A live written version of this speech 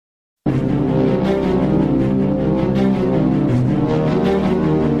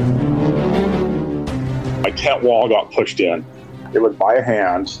tent wall got pushed in. It was by a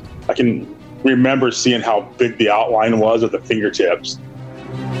hand. I can remember seeing how big the outline was of the fingertips.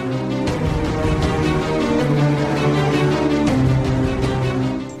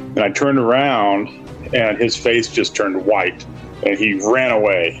 And I turned around, and his face just turned white, and he ran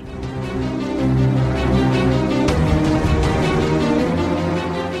away.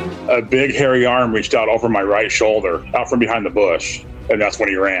 A big hairy arm reached out over my right shoulder, out from behind the bush, and that's when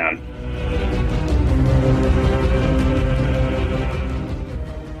he ran.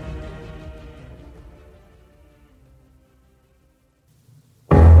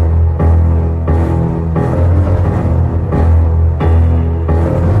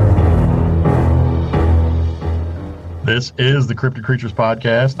 This is the Cryptid Creatures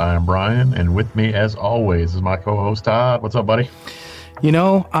Podcast. I am Brian, and with me, as always, is my co-host Todd. What's up, buddy? You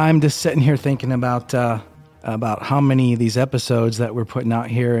know, I'm just sitting here thinking about how many of these episodes that we're putting out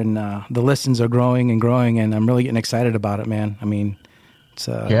here, and the listens are growing and growing, and I'm really getting excited about it, man. I mean, it's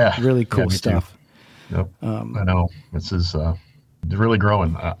really cool stuff. Yep. I know. This is really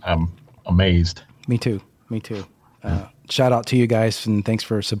growing. I'm amazed. Me too. Shout out to you guys, and thanks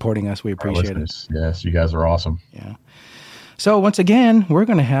for supporting us. We appreciate it. Yes, you guys are awesome. Yeah. So once again, we're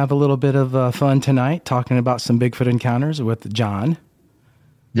going to have a little bit of fun tonight, talking about some Bigfoot encounters with John.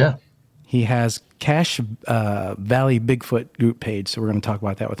 Yeah. He has Cache Valley Bigfoot group page, so we're going to talk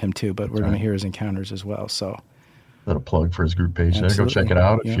about that with him too, but we're going to hear his encounters as well. So, little plug for his group page there. Go check it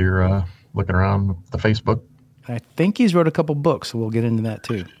out if you're looking around the Facebook. I think he's wrote a couple books, so we'll get into that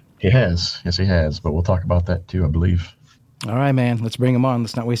too. He has. Yes, he has, but we'll talk about that too, I believe. All right, man. Let's bring him on.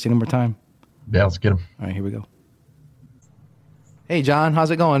 Let's not waste any more time. Yeah, let's get him. All right, here we go. Hey, John.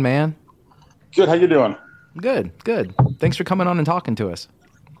 How's it going, man? Good. How you doing? Good. Thanks for coming on and talking to us.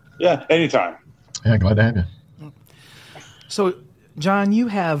 Yeah, anytime. Yeah, glad to have you. So, John, you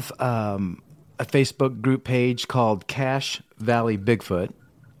have a Facebook group page called Cache Valley Bigfoot.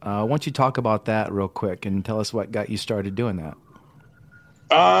 Why don't you talk about that real quick and tell us what got you started doing that?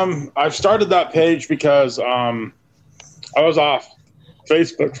 I've started that page because I was off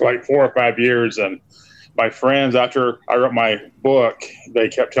Facebook for like 4 or 5 years, and my friends, after I wrote my book, they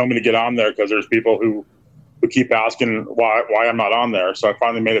kept telling me to get on there because there's people who keep asking why I'm not on there. So I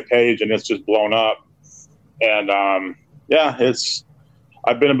finally made a page, and it's just blown up. And I've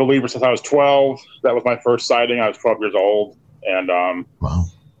been a believer since I was 12. That was my first sighting. I was 12 years old, and wow.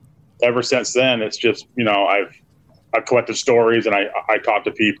 Ever since then, it's just I've collected stories, and I talk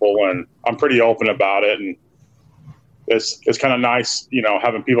to people, and I'm pretty open about it. And it's kind of nice,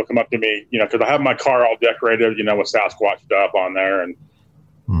 having people come up to me, because I have my car all decorated, with Sasquatch stuff on there, and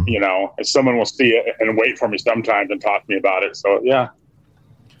and someone will see it and wait for me sometimes and talk to me about it. So yeah.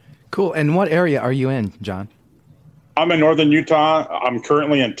 Cool. And what area are you in, John? I'm in northern Utah. I'm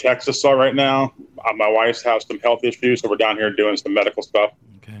currently in Texas right now. My wife's has some health issues, so we're down here doing some medical stuff.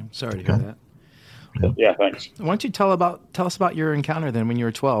 Okay. Sorry to hear that. Yeah, thanks. Why don't you tell us about your encounter then when you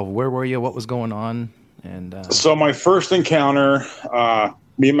were 12? Where were you? What was going on? And so my first encounter,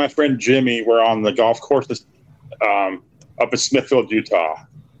 me and my friend Jimmy were on the golf course up in Smithfield, Utah.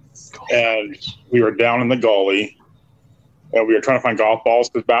 And we were down in the gully, and we were trying to find golf balls,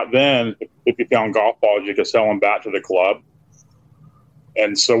 because back then, if you found golf balls, you could sell them back to the club.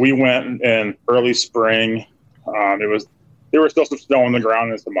 And so we went in early spring. There was still some snow on the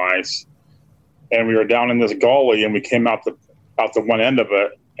ground and some ice. And we were down in this gully, and we came out the one end of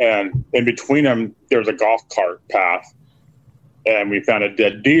it, and in between them, there was a golf cart path, and we found a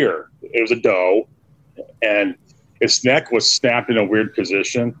dead deer. It was a doe, and its neck was snapped in a weird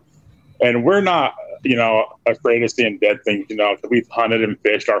position. And we're not, afraid of seeing dead things, because we've hunted and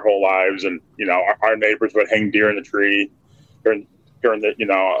fished our whole lives, and our neighbors would hang deer in the tree during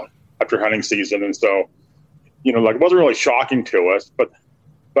the after hunting season, and so it wasn't really shocking to us, but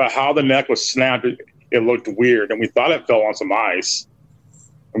how the neck was snapped, it looked weird, and we thought it fell on some ice.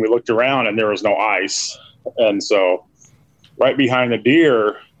 And we looked around, and there was no ice. And so right behind the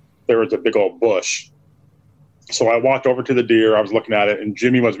deer, there was a big old bush. So I walked over to the deer. I was looking at it, and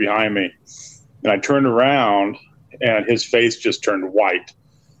Jimmy was behind me. And I turned around, and his face just turned white,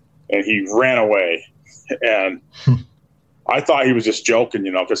 and he ran away. And I thought he was just joking,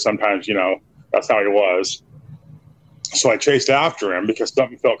 because sometimes, that's how he was. So I chased after him because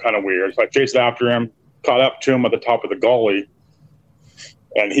something felt kind of weird. So I chased after him, caught up to him at the top of the gully.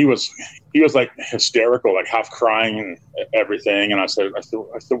 And he was like hysterical, like half crying and everything. And I said,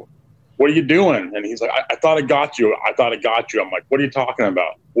 what are you doing? And he's like, I thought I got you. I'm like, what are you talking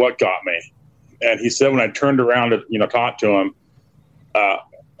about? What got me? And he said, when I turned around to, talk to him,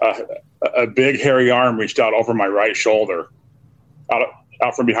 a big hairy arm reached out over my right shoulder,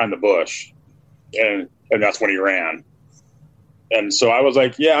 out from behind the bush. And And that's when he ran. And so I was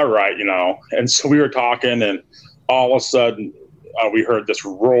like, yeah, right, And so we were talking, and all of a sudden we heard this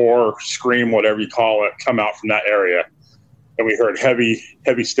roar, scream, whatever you call it, come out from that area. And we heard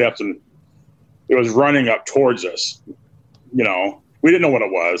heavy steps, and it was running up towards us. We didn't know what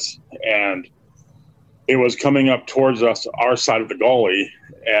it was. And it was coming up towards us, our side of the gully.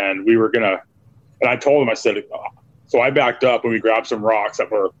 And we were and I told him, I said, so I backed up and we grabbed some rocks that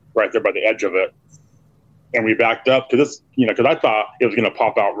were right there by the edge of it. And we backed up to this, because I thought it was going to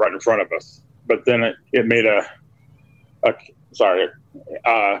pop out right in front of us. But then it made a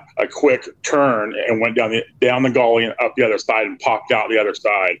quick turn and went down the gully and up the other side and popped out the other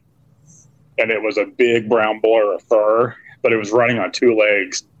side. And it was a big brown blur of fur, but it was running on 2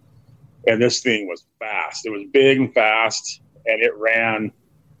 legs. And this thing was fast. It was big and fast, and it ran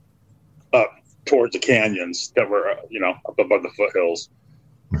up towards the canyons that were, up above the foothills.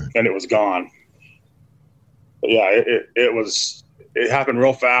 And it was gone. But yeah, it happened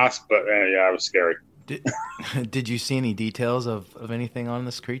real fast, but yeah, it was scary. Did you see any details of anything on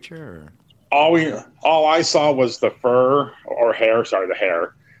this creature? Or? All I saw was the fur or hair, the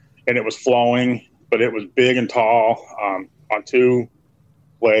hair, and it was flowing, but it was big and tall, on 2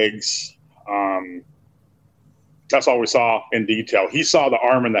 legs. That's all we saw in detail. He saw the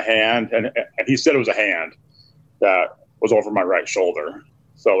arm and the hand, and he said it was a hand that was over my right shoulder.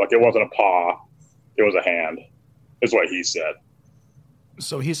 So it wasn't a paw, it was a hand, is what he said.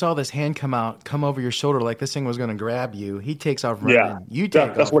 So he saw this hand come over your shoulder like this thing was going to grab you. He takes off running. Yeah, you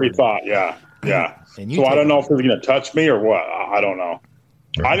take off. That's what he thought. Yeah. And so I don't know if he was going to touch me or what. I don't know.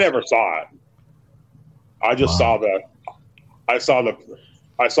 Right. I never saw it. I just saw it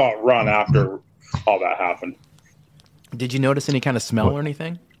run after all that happened. Did you notice any kind of smell or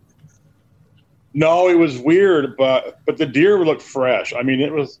anything? No, it was weird, but the deer looked fresh. I mean,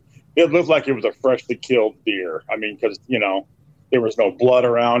 it looked like it was a freshly killed deer. I mean, because there was no blood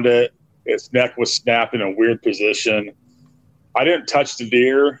around it. Its neck was snapped in a weird position. I didn't touch the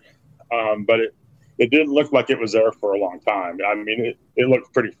deer, but it didn't look like it was there for a long time. I mean, it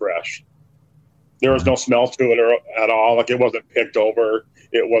looked pretty fresh. There was no smell to it at all. Like, it wasn't picked over.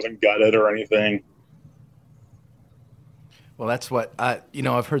 It wasn't gutted or anything. Well, that's what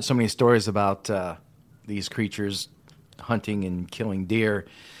I've heard so many stories about these creatures hunting and killing deer,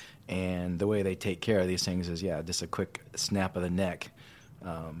 and the way they take care of these things is, just a quick snap of the neck.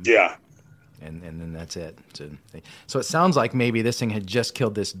 Yeah. And then that's it. So it sounds like maybe this thing had just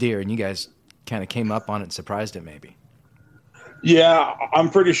killed this deer, and you guys kind of came up on it and surprised it maybe. Yeah,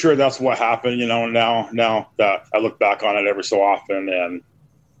 I'm pretty sure that's what happened, now that I look back on it every so often, and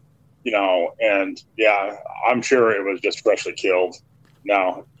yeah, I'm sure it was just freshly killed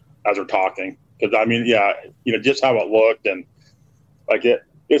now as we're talking. Because, I mean, yeah, just how it looked, and like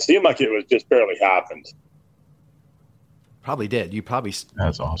it seemed like it was just barely happened. Probably did.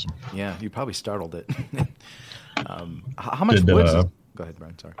 That's awesome. Yeah, you probably startled it. How much wood? Go ahead,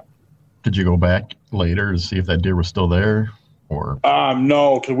 Brian. Sorry. Did you go back later to see if that deer was still there? Or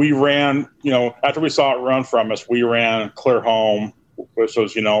no, because we ran, after we saw it run from us, we ran clear home, which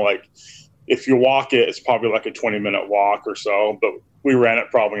was, if you walk it, it's probably like a 20-minute walk or so, but we ran it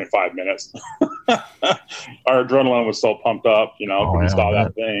probably in 5 minutes. Our adrenaline was so pumped up, we saw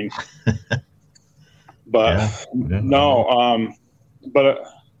that thing. But no,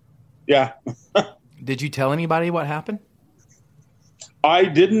 yeah. Did you tell anybody what happened? I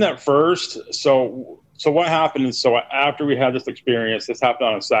didn't at first. So what happened is, after we had this experience, this happened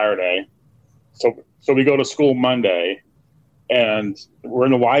on a Saturday. So we go to school Monday, and we're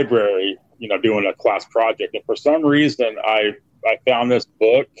in the library, doing a class project. And for some reason, I found this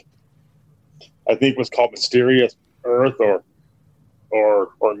book. I think it was called Mysterious Earth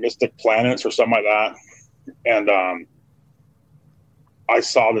or Mystic Planets or something like that. And I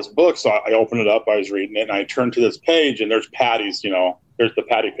saw this book, so I opened it up. I was reading it, and I turned to this page, and there's Patty's. There's the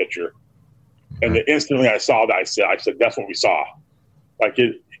Patty picture. And instantly I saw that. I said, that's what we saw. Like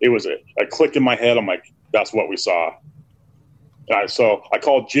it was a click in my head. I'm like, that's what we saw. So I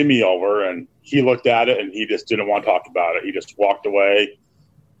called Jimmy over, and he looked at it, and he just didn't want to talk about it. He just walked away,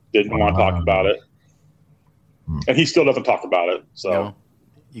 didn't want to talk about it. And he still doesn't talk about it. So no.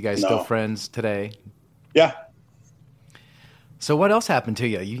 You guys still friends today? Yeah. So what else happened to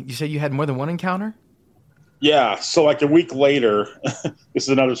you? You said you had more than one encounter? Yeah. So like a week later, this is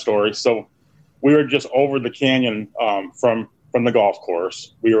another story. So we were just over the canyon from the golf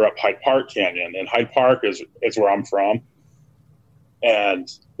course. We were up Hyde Park Canyon, and Hyde Park is where I'm from. And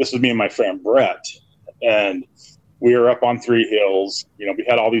this is me and my friend Brett. And we were up on 3 hills. We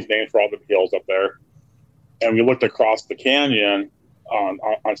had all these names for all the hills up there. And we looked across the canyon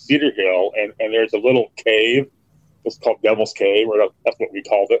on Cedar Hill, and there's a little cave. It's called Devil's Cave, or that's what we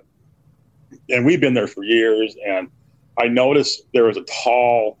called it. And we've been there for years, and I noticed there was a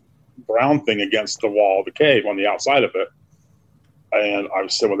tall brown thing against the wall of the cave on the outside of it. And I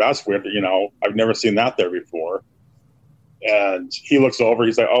said, well, that's weird. I've never seen that there before. And he looks over.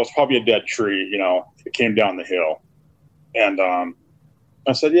 He's like, oh, it's probably a dead tree. It came down the hill. And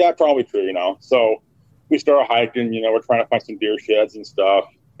I said, yeah, probably true. So we started hiking. We're trying to find some deer sheds and stuff,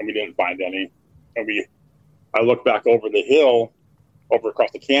 and we didn't find any. And I looked back over the hill, over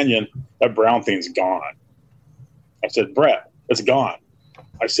across the canyon. That brown thing's gone. I said, Brett, it's gone.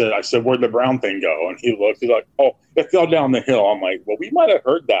 I said, where'd the brown thing go? And he looks. He's like, oh, it fell down the hill. I'm like, well, we might have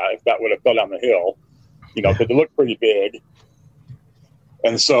heard that if that would have fell down the hill, because it looked pretty big.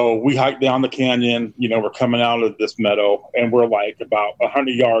 And so we hiked down the canyon. We're coming out of this meadow, and we're like about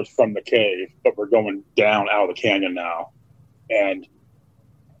 100 yards from the cave, but we're going down out of the canyon now. And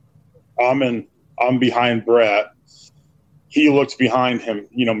I'm behind Brett. He looks behind him,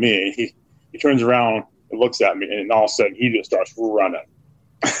 me. He turns around and looks at me, and all of a sudden he just starts running.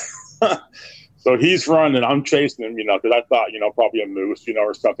 So he's running. I'm chasing him, because I thought, probably a moose,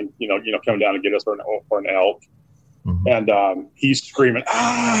 or something, coming down to get us, or an elk. Mm-hmm. And he's screaming,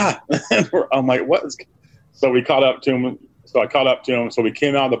 ah! And I'm like, what is? So we caught up to him. So I caught up to him. So we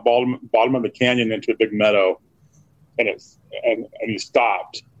came out of the bottom of the canyon into a big meadow, and he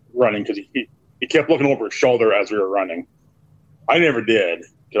stopped running because he kept looking over his shoulder as we were running. I never did,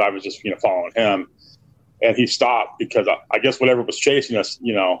 because I was just following him. And he stopped because I guess whatever was chasing us,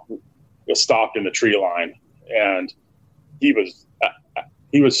 it stopped in the tree line, and he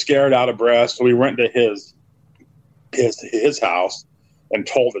was scared out of breath. So we went to his house and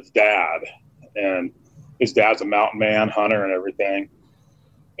told his dad, and his dad's a mountain man, hunter, and everything.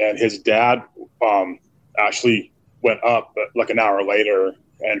 And his dad actually went up like an hour later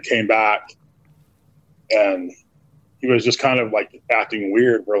and came back, and he was just kind of like acting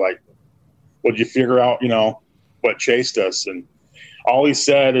weird. We're like, well, did you figure out, what chased us? And all he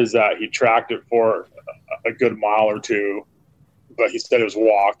said is that he tracked it for a good mile or two, but he said it was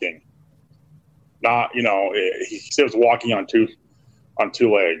walking. Not, he said it was walking on two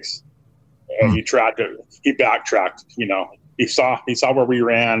legs. And he tracked it. He backtracked, he saw where we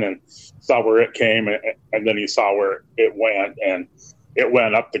ran and saw where it came, and then he saw where it went, and it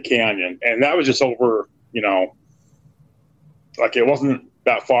went up the canyon. And that was just over, like it wasn't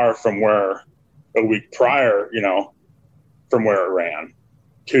that far from where a week prior, from where it ran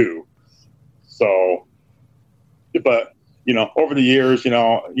to. So, but, over the years,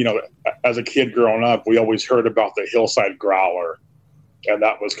 as a kid growing up, we always heard about the hillside growler. And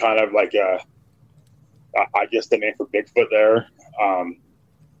that was kind of like I guess the name for Bigfoot there.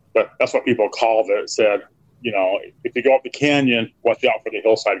 But that's what people called it. It said, if you go up the canyon, watch out for the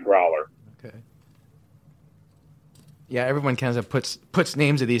hillside growler. Okay. Yeah, everyone kind of puts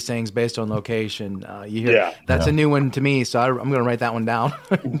names to these things based on location. You hear that's a new one to me, so I'm going to write that one down.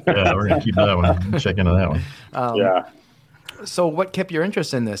 Yeah, we're going to keep that one. Check into that one. So what kept your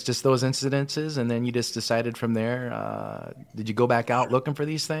interest in this? Just those incidences, and then you just decided from there? Did you go back out looking for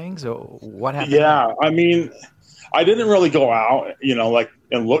these things, or what happened? Yeah, I mean, I didn't really go out,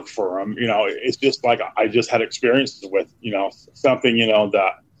 and look for them. It's just like I just had experiences with, something,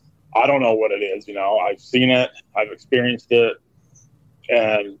 that I don't know what it is. I've seen it, I've experienced it,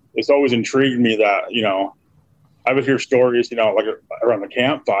 and it's always intrigued me that, I would hear stories, like around the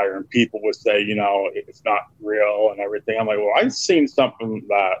campfire, and people would say, it's not real and everything. I'm like, well, I've seen something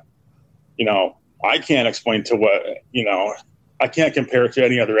that, I can't explain to what, I can't compare it to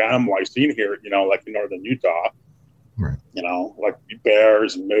any other animal I've seen here, like in northern Utah, right. Like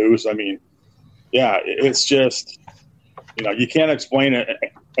bears, moose. I mean, yeah, it's just, you can't explain it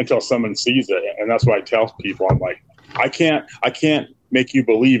until someone sees it. And that's why I tell people, I'm like, I can't make you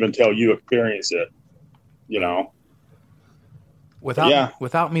believe until you experience it.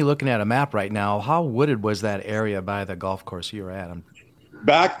 Without me looking at a map right now, how wooded was that area by the golf course you were at?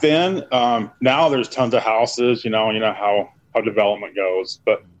 Back then, now there's tons of houses, how development goes.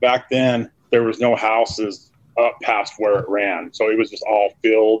 But back then, there was no houses up past where it ran. So it was just all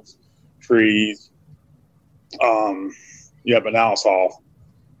fields, trees. But now it's all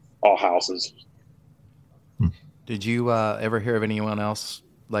houses. Did you ever hear of anyone else,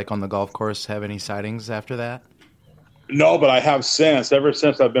 like on the golf course, have any sightings after that? No, but I have ever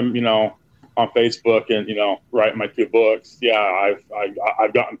since I've been, on Facebook and, writing my 2 books. Yeah,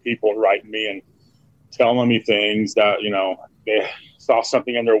 I've gotten people writing me and telling me things that, they saw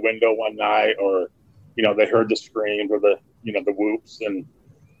something in their window one night, or, they heard the screams or the, the whoops and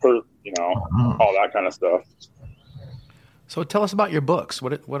heard, all that kind of stuff. So tell us about your books.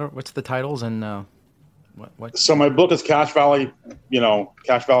 What's the titles and what? So my book is Cache Valley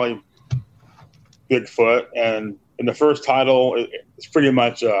Bigfoot, and in the first title, it's pretty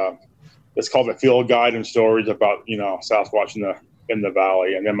much it's called The Field Guide and Stories about Sasquatch in the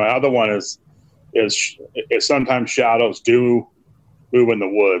valley. And then my other one is Sometimes Shadows Do Move in the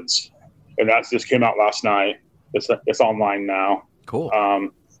Woods, and that just came out last night. It's online now. Cool.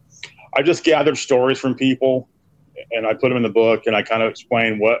 I just gathered stories from people, and I put them in the book, and I kind of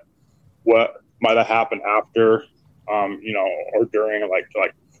explain what might have happened after, or during, like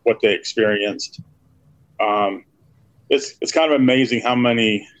what they experienced. It's kind of amazing how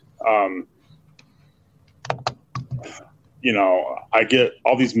many, I get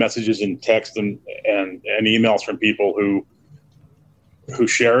all these messages and text and emails from people who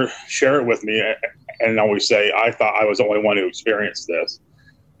share it with me and always say, I thought I was the only one who experienced this,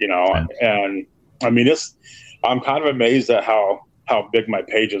 and I mean, I'm kind of amazed at how big my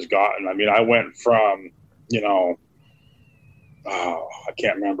page has gotten. I mean, I went from, I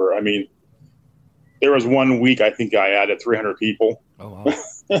can't remember. I mean, there was 1 week, I think I added 300 people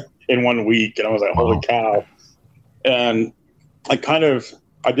in 1 week. And I was like, holy cow. And I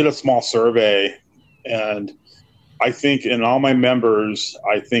did a small survey, and I think in all my members,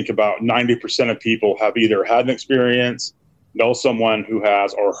 I think about 90% of people have either had an experience, know someone who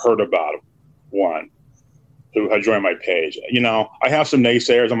has, or heard about one who had joined my page. I have some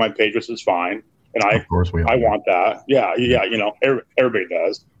naysayers on my page, which is fine. And I want that. Yeah. Everybody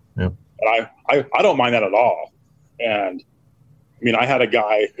does. Yep. But I don't mind that at all. And I mean, I had a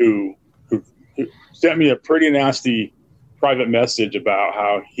guy who sent me a pretty nasty private message about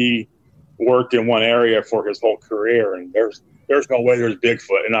how he worked in one area for his whole career, and there's no way there's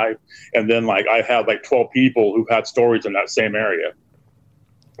Bigfoot. And then I had 12 people who had stories in that same area.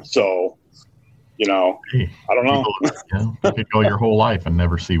 So, I don't know. You could go your whole life and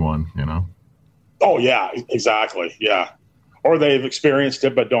never see one, Oh yeah, exactly. Yeah. Or they've experienced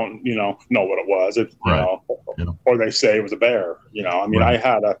it, but don't, know what it was. Or they say it was a bear, I mean, right.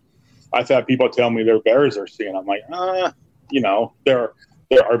 I've had people tell me they're bears they're seeing. I'm like, there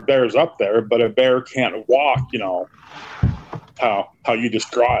are bears up there, but a bear can't walk, how you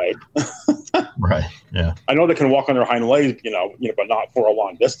described. Right. Yeah. I know they can walk on their hind legs, but not for a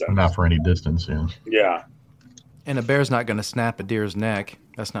long distance. Not for any distance. Yeah. Yeah. And a bear's not going to snap a deer's neck.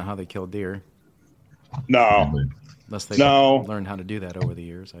 That's not how they kill deer. No. Unless they learned how to do that over the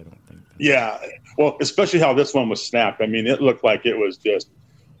years, I don't think. Yeah. Well, especially how this one was snapped. I mean, it looked like it was just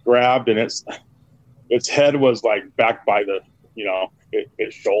grabbed, and its head was back by the,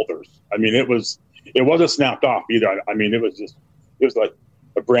 its shoulders. I mean, it wasn't snapped off either. I mean, it was like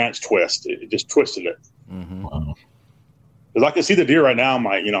a branch twist. It just twisted it. Mm-hmm. Wow. Because I can see the deer right now in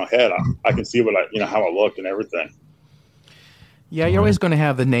my, head. I can see how it looked and everything. Yeah, you're always going to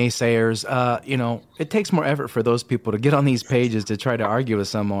have the naysayers. It takes more effort for those people to get on these pages to try to argue with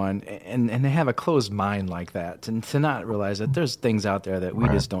someone, and they have a closed mind like that, and to not realize that there's things out there that we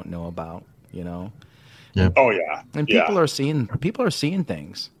just don't know about, Yeah. Oh yeah. And people are seeing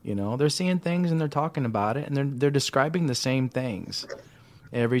things, they're seeing things and they're talking about it, and they're describing the same things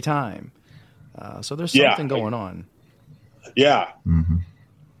every time. So there's something going on. Yeah. Mm-hmm.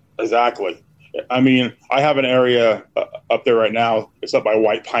 Exactly. I mean, I have an area up there right now. It's up by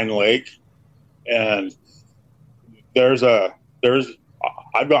White Pine Lake, and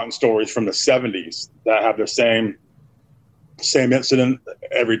I've gotten stories from the 70s that have the same incident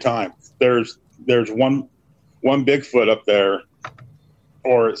every time. There's one Bigfoot up there,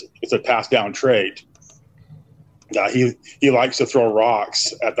 or it's a passed down trait. He likes to throw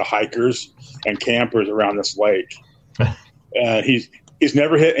rocks at the hikers and campers around this lake, and he's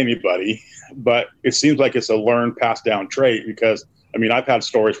never hit anybody. But it seems like it's a learned, passed down trait, because I mean, I've had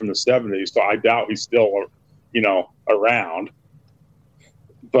stories from the 70s, so I doubt he's still, around.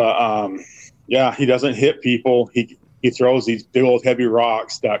 But he doesn't hit people. He throws these big old heavy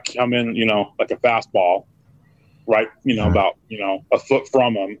rocks that come in, like a fastball, right? About a foot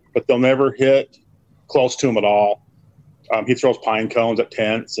from him, but they'll never hit close to him at all. He throws pine cones at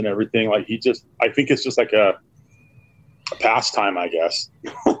tents and everything. I think it's just like a pastime, I guess.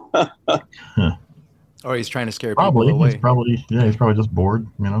 Or he's trying to scare people away. He's probably just bored,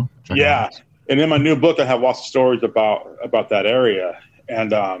 Yeah. And in my new book, I have lots of stories about that area.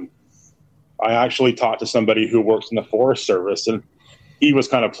 And I actually talked to somebody who works in the Forest Service, and he was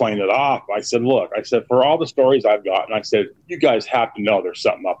kind of playing it off. I said, look, for all the stories I've gotten, I said, you guys have to know there's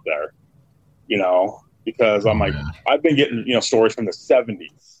something up there, because I'm like, I've been getting, stories from the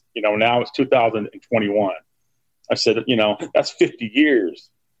 70s, now it's 2021. I said, that's 50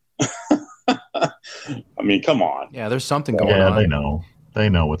 years. I mean, come on. Yeah, there's something going Yeah, on. they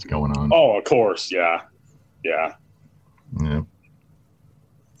know what's going on. Oh, of course, yeah. Yeah.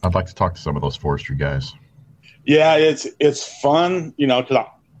 I'd like to talk to some of those forestry guys. Yeah, it's fun, because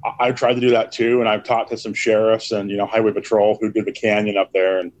I tried to do that too, and I've talked to some sheriffs and highway patrol who did the canyon up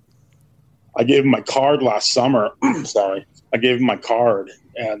there, and I gave them my card last summer. Sorry, I gave them my card,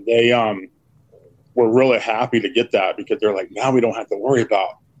 and they were really happy to get that because they're like, now we don't have to worry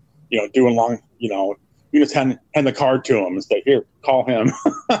about doing long. You just hand the card to them and say, here, call him.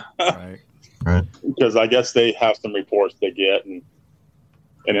 Right. Because I guess they have some reports they get and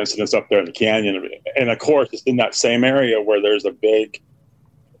incidents up there in the canyon, and of course it's in that same area where there's a big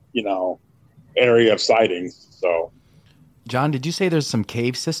area of sightings. So John, did you say there's some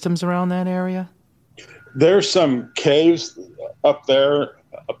cave systems around that area? There's some caves up there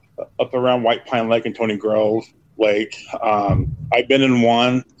up around White Pine Lake and Tony Grove Lake. I've been in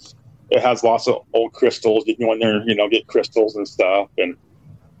one. It has lots of old crystals. You can go in there, get crystals and stuff, and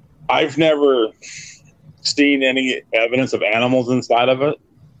I've never seen any evidence of animals inside of it,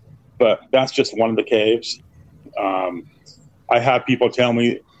 but that's just one of the caves. I have people tell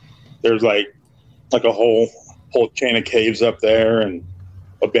me there's like a whole chain of caves up there and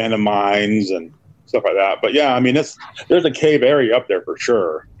abandoned mines and stuff like that. But yeah, I mean, there's a cave area up there for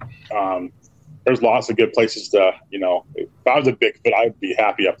sure. There's lots of good places to, if I was a Bigfoot, I'd be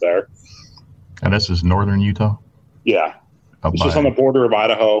happy up there. And this is northern Utah? Yeah. It's just on the border of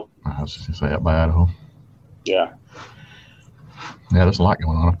Idaho. I was just going to say up by Idaho. Yeah. Yeah, there's a lot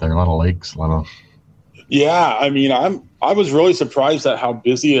going on up there. A lot of lakes, Yeah, I mean, I was really surprised at how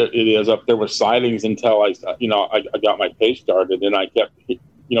busy it is up there with sightings until I got my page started, and I kept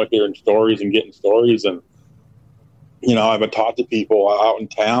hearing stories and getting stories, and I would talk to people out in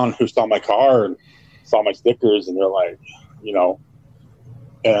town who saw my car and saw my stickers, and they're like,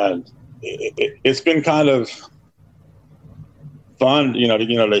 and it's been kind of fun,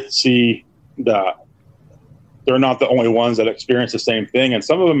 to see that they're not the only ones that experience the same thing, and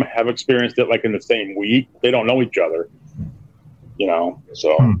some of them have experienced it like in the same week. They don't know each other,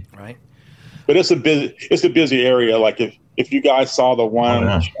 so right. But it's a busy area. Like if you guys saw the one,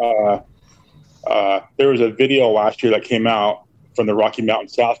 there was a video last year that came out from the Rocky Mountain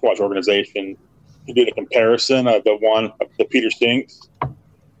Sasquatch organization. He did a comparison of the Peter Stinks.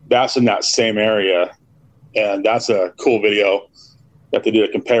 That's in that same area, and that's a cool video that they did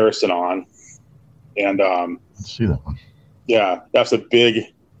a comparison on. And let's see that one. Yeah, that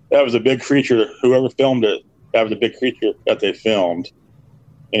was a big creature. Whoever filmed it, that was a big creature that they filmed,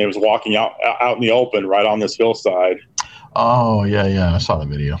 and it was walking out in the open right on this hillside. Oh yeah, I saw the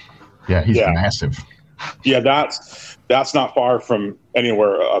video. Yeah, he's massive. Yeah, that's not far from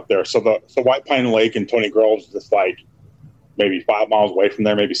anywhere up there. So White Pine Lake and Tony Grove is just like maybe 5 miles away from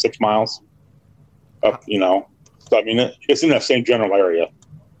there, maybe 6 miles up. So I mean, it's in that same general area.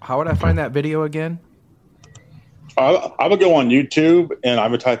 How would I find that video again? I would go on YouTube and I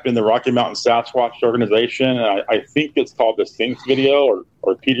would type in the Rocky Mountain Sasquatch organization, and I think it's called the Stinks video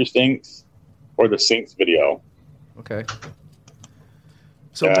or Peter Stinks or the Stinks video. Okay.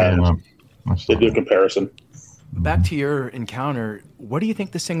 So they do a comparison. Back to your encounter, what do you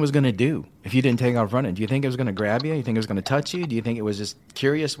think this thing was going to do if you didn't take off running? Do you think it was going to grab you? Do you think it was going to touch you? Do you think it was just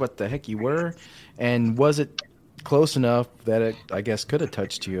curious what the heck you were? And was it close enough that it, I guess, could have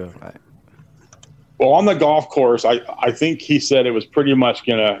touched you? Well, on the golf course, I think he said it was pretty much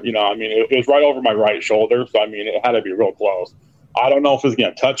going to, it was right over my right shoulder. So, I mean, it had to be real close. I don't know if it was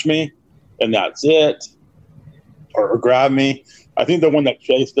going to touch me and that's it or grab me. I think the one that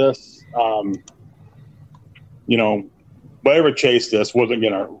chased us, whatever chased us wasn't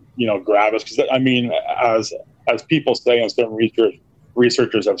going to, grab us. Because, I mean, as people say and certain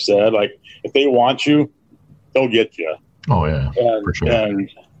researchers have said, like, if they want you, they'll get you. Oh, yeah, for sure. And,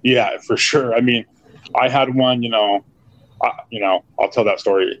 yeah, for sure. I mean, I had one, I'll tell that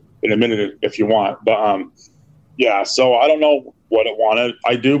story in a minute if you want. But, so I don't know what it wanted.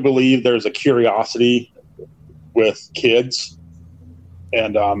 I do believe there's a curiosity with kids.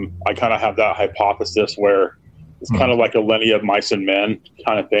 And I kind of have that hypothesis where it's kind of like a lineage of mice and men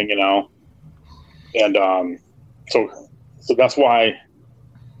kind of thing, And so that's why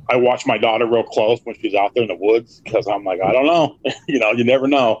I watch my daughter real close when she's out there in the woods, because I'm like, I don't know. You never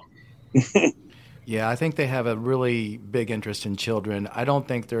know. Yeah, I think they have a really big interest in children. I don't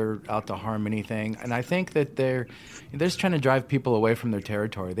think they're out to harm anything. And I think that they're just trying to drive people away from their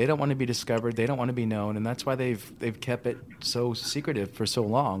territory. They don't want to be discovered. They don't want to be known. And that's why they've kept it so secretive for so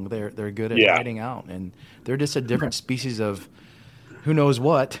long. They're good at hiding out. And they're just a different species of who knows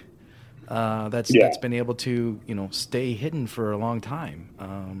what. that's been able to, stay hidden for a long time.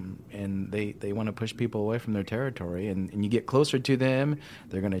 And they want to push people away from their territory. And you get closer to them,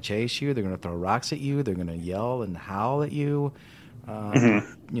 they're going to chase you. They're going to throw rocks at you. They're going to yell and howl at you,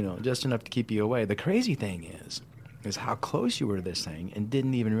 just enough to keep you away. The crazy thing is how close you were to this thing and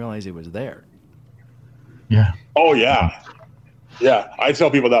didn't even realize it was there. Yeah. Oh, yeah. Yeah. I tell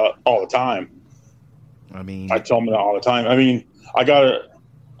people that all the time. I tell them that all the time. I mean,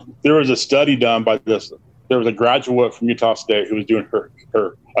 there was a study done by this. There was a graduate from Utah State who was doing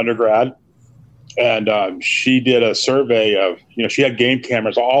her undergrad, and she did a survey of, she had game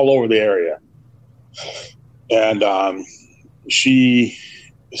cameras all over the area, and she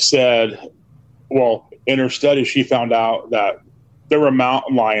said, well, in her study, she found out that there were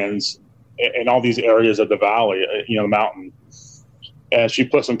mountain lions in all these areas of the valley, the mountain, and she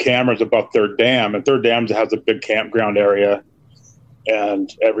put some cameras above Third Dam, and Third Dam has a big campground area and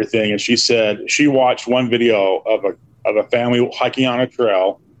everything. And she said she watched one video of a family hiking on a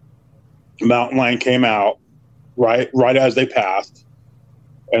trail. The mountain lion came out right as they passed,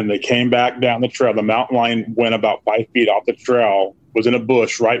 and they came back down the trail. The mountain lion went about 5 feet off the trail, was in a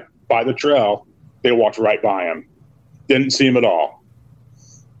bush right by the trail. They walked right by him, didn't see him at all.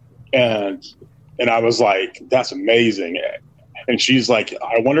 And I was like, that's amazing. And she's like,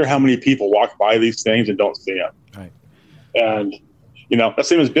 I wonder how many people walk by these things and don't see them. Right. And that's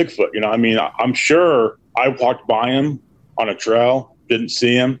same as Bigfoot. I mean, I'm sure I walked by him on a trail, didn't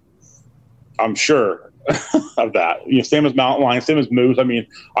see him. I'm sure of that. Same as mountain lion, same as moose. I mean,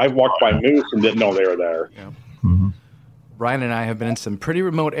 I've walked by moose and didn't know they were there. Yeah. Mm-hmm. Brian and I have been in some pretty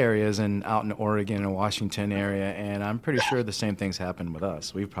remote areas out in Oregon and Washington area, and I'm pretty sure the same things happened with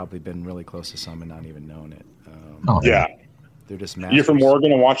us. We've probably been really close to some and not even known it. Yeah. They're just masters. You're from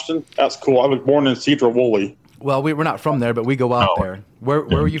Oregon and Washington? That's cool. I was born in Cedar Woolley. Well, we're not from there, but we go out there. Where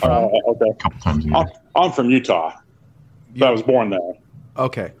are you from? Okay. A couple times a year. I'm from Utah, but I was born there.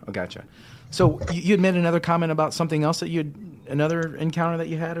 Okay, I gotcha. So you had made another comment about something else another encounter that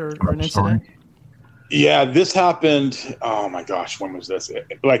you had or an incident? Yeah, this happened. Oh my gosh, when was this?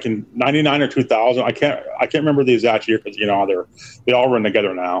 Like in '99 or 2000? I can't remember the exact year because they all run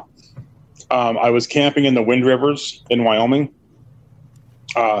together now. I was camping in the Wind Rivers in Wyoming,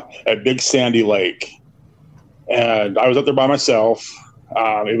 at Big Sandy Lake, and I was up there by myself.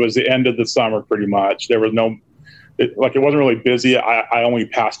 It was the end of the summer, pretty much. There was it wasn't really busy. I only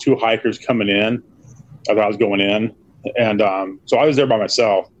passed 2 hikers coming in as I was going in, and so I was there by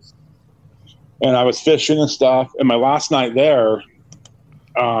myself. And I was fishing and stuff. And my last night there,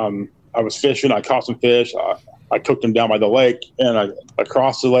 I was fishing. I caught some fish. I cooked them down by the lake. And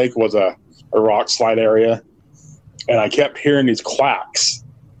across the lake was a rock slide area. And I kept hearing these clacks,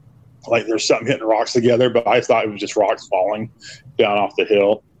 like there's something hitting rocks together. But I thought it was just rocks falling down off the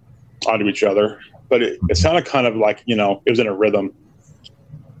hill onto each other. But it sounded kind of like, it was in a rhythm.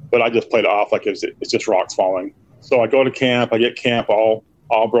 But I just played it off like it's just rocks falling. So I go to camp. I get camp all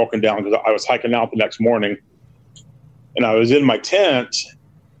broken down because I was hiking out the next morning, and I was in my tent.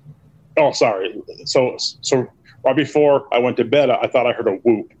 Oh, sorry. So right before I went to bed, I thought I heard a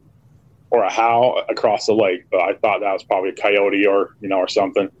whoop or a howl across the lake, but I thought that was probably a coyote or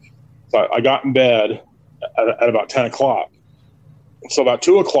something. So I got in bed at about 10 o'clock. So about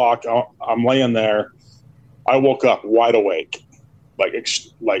 2 o'clock, I'm laying there. I woke up wide awake,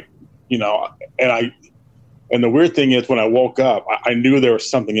 and the weird thing is when I woke up, I knew there was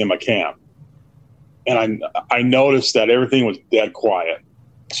something in my camp. And I noticed that everything was dead quiet.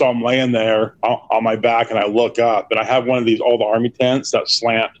 So I'm laying there on my back and I look up and I have one of these old army tents that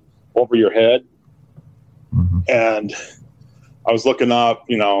slant over your head. Mm-hmm. And I was looking up,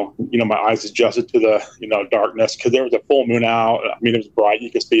 my eyes adjusted to the, darkness because there was a full moon out. I mean, it was bright.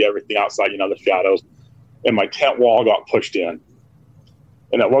 You could see everything outside, the shadows. And my tent wall got pushed in.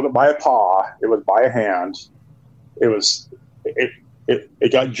 And it wasn't by a paw. It was by a hand.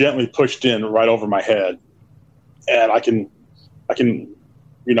 It got gently pushed in right over my head, and I can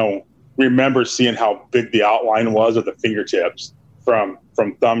remember seeing how big the outline was of the fingertips from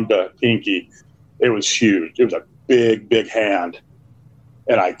thumb to pinky. It was huge. It was a big hand,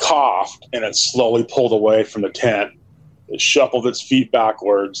 and I coughed, and it slowly pulled away from the tent. It shuffled its feet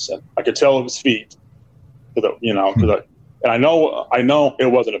backwards, and I could tell it was feet and I know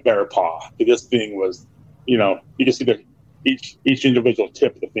it wasn't a bear paw. This thing was. You can see each individual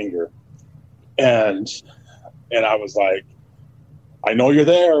tip of the finger, and I was like, I know you're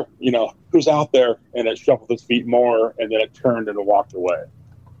there. Who's out there? And it shuffled its feet more, and then it turned and it walked away.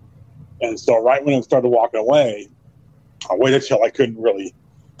 And so right when it started walking away, I waited till I couldn't really,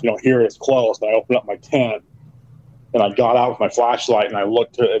 hear it as close. And I opened up my tent, and I got out with my flashlight and I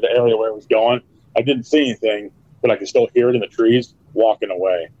looked to the area where it was going. I didn't see anything, but I could still hear it in the trees walking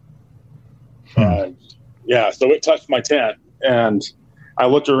away. And so it touched my tent, and I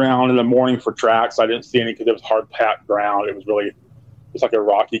looked around in the morning for tracks. I didn't see any because it was hard packed ground. It was really just like a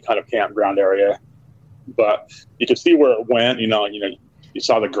rocky kind of campground area, but you could see where it went. You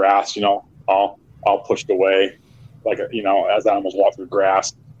saw the grass, all pushed away, like as animals walk through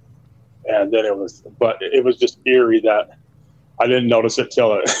grass. And then it was just eerie that I didn't notice it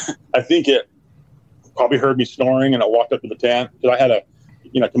till I think it probably heard me snoring, and it walked up to the tent because I had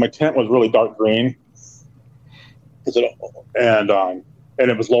my tent was really dark green, and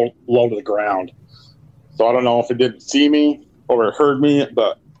it was low to the ground. So I don't know if it didn't see me or it heard me,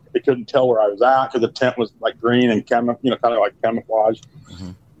 but it couldn't tell where I was at because the tent was like green and kind of like camouflage.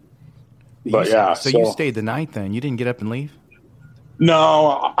 Mm-hmm. But so you stayed the night then? You didn't get up and leave?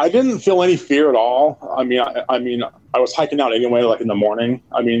 No, I didn't feel any fear at all. I mean, I was hiking out anyway, like in the morning.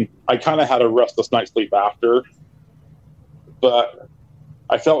 I mean, I kind of had a restless night's sleep after, but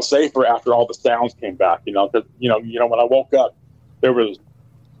I felt safer after all the sounds came back. Because when I woke up, there was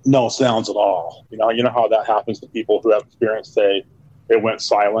no sounds at all. You know how that happens to people who have experienced, say, it went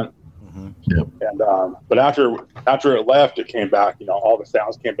silent. Mm-hmm. Yep. And but after it left, it came back. All the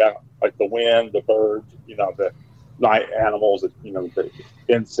sounds came back, like the wind, the birds, the night animals, the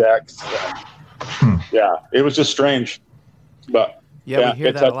insects. Yeah, it was just strange. But we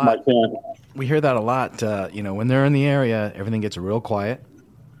hear that a lot. We hear that a lot. When they're in the area, everything gets real quiet.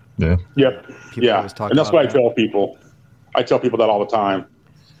 Yeah. Yep. And that's what I tell people. I tell people that all the time.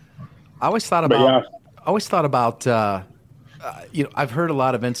 I always thought about. I've heard a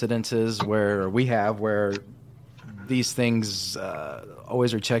lot of incidences where these things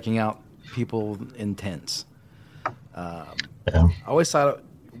always are checking out people in tents. I always thought,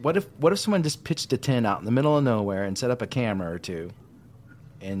 what if someone just pitched a tent out in the middle of nowhere and set up a camera or two,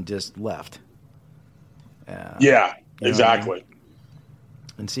 and just left? Exactly.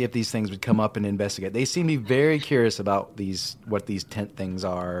 And see if these things would come up and investigate. They seem to be very curious about what these tent things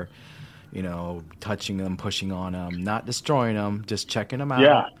are. Touching them, pushing on them, not destroying them, just checking them out.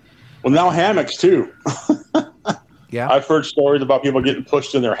 Yeah. Well, now hammocks too. Yeah. I've heard stories about people getting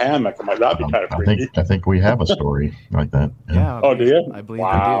pushed in their hammock. I'm like, that'd be kind of freaky. I think we have a story like that. Yeah. Oh, do you? I believe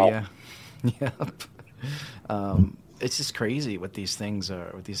I do. Yeah. Yep. It's just crazy what these things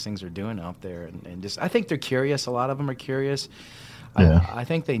are doing out there, and just I think they're curious. A lot of them are curious. Yeah. I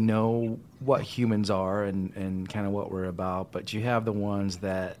think they know what humans are and kind of what we're about, but you have the ones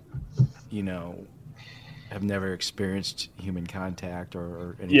that, have never experienced human contact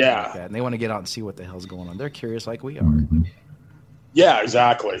or anything like that, and they want to get out and see what the hell's going on. They're curious like we are. Mm-hmm. Yeah,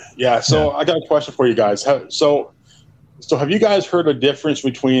 exactly. Yeah, so I got a question for you guys. So have you guys heard a difference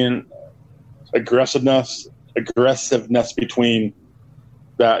between aggressiveness between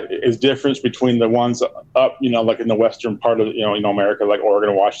that is difference between the ones up, like in the western part of, America, like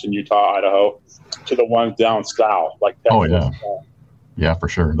Oregon, Washington, Utah, Idaho, to the ones down south, like Texas? Oh, yeah. Yeah, for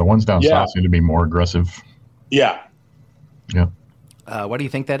sure. The ones down south seem to be more aggressive. Yeah. Yeah. What do you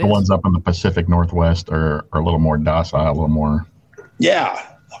think that is? The ones up in the Pacific Northwest are a little more docile, a little more. Yeah.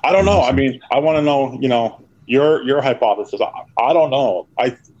 I don't know. I mean, I want to know, your hypothesis. I don't know.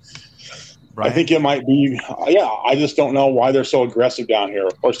 I think it might be, I just don't know why they're so aggressive down here,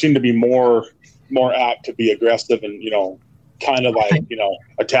 or seem to be more apt to be aggressive and, kind of like,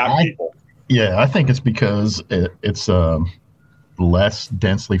 attack people. Yeah, I think it's because it's less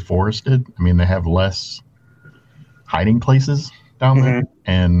densely forested. I mean, they have less hiding places down there,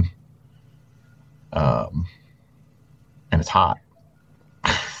 and it's hot.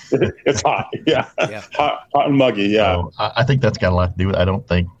 It's hot, yeah. Hot and muggy, yeah. So I think that's got a lot to do with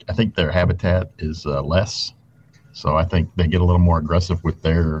it. I think their habitat is less, so I think they get a little more aggressive with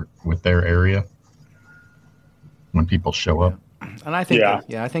their area when people show up. And I think,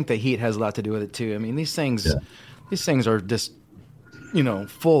 I think the heat has a lot to do with it too. I mean, these things are just,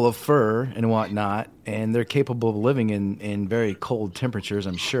 full of fur and whatnot, and they're capable of living in very cold temperatures,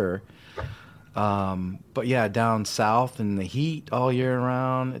 I'm sure. But down south in the heat all year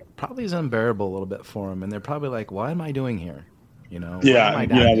round, it probably is unbearable a little bit for them, and they're probably like, "What am I doing here?" Or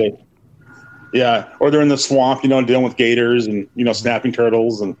they're in the swamp, dealing with gators and snapping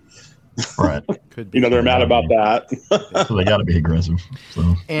turtles, and right. Could be. They're mad about that. So they got to be aggressive.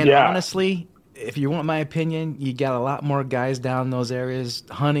 So. And honestly, if you want my opinion, you got a lot more guys down in those areas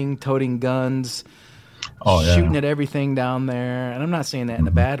hunting, toting guns. Shooting at everything down there. And I'm not saying that in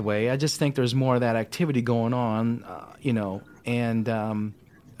a bad way. I just think there's more of that activity going on, and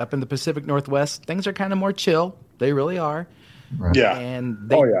up in the Pacific Northwest, things are kind of more chill. They really are. Right. Yeah.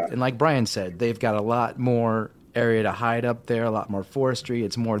 And and like Brian said, they've got a lot more area to hide up there, a lot more forestry.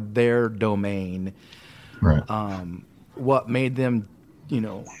 It's more their domain. Right. What made them,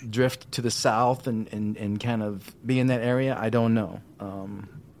 drift to the south and kind of be in that area, I don't know.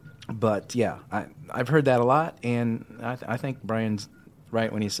 But yeah, I've heard that a lot, and I think Brian's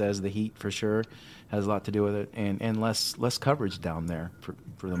right when he says the heat for sure has a lot to do with it, and less coverage down there for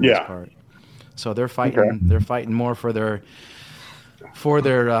the most part. So they're fighting. Okay. They're fighting more for their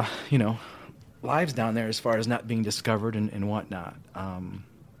lives down there as far as not being discovered and whatnot.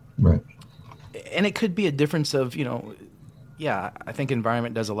 Right. And it could be a difference of I think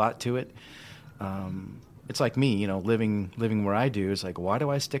environment does a lot to it. It's like me, living where I do. It's like, why do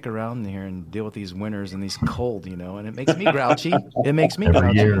I stick around here and deal with these winters and these cold, and it makes me grouchy. It makes me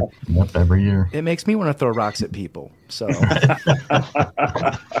every year. Yep, every year. It makes me want to throw rocks at people. So.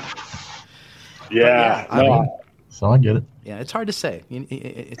 So I get it. Yeah, it's hard to say.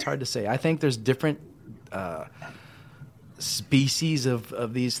 It's hard to say. I think there's different species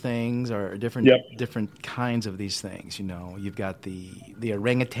of these things, or different kinds of these things. You've got the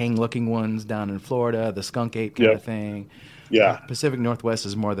orangutan-looking ones down in Florida, the skunk ape kind of thing. Yeah. Pacific Northwest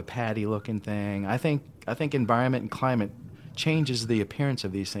is more the paddy-looking thing. I think environment and climate changes the appearance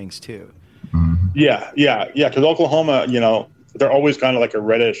of these things too. Mm-hmm. Yeah. Because Oklahoma, they're always kind of like a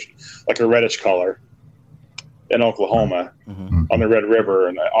reddish color in Oklahoma on the Red River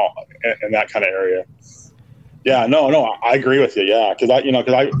and that kind of area. Yeah, no, I agree with you. Yeah,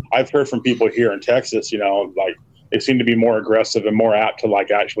 because I've heard from people here in Texas, like they seem to be more aggressive and more apt to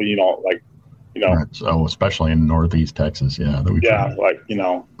actually, Right. So especially in Northeast Texas, we've heard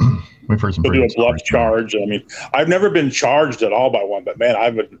some pretty do a bluff charge. I mean, I've never been charged at all by one, but man, I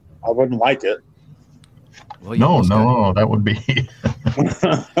wouldn't like it. Well, no, that would be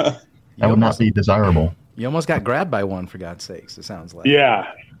that would not be desirable. You almost got grabbed by one, for God's sakes. It sounds like.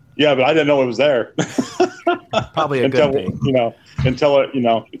 Yeah, but I didn't know it was there. Probably a good thing.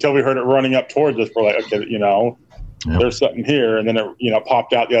 Until we heard it running up towards us, we're like, okay, there's something here, and then it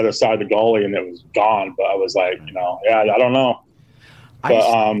popped out the other side of the gully, and it was gone. But I was like, I don't know.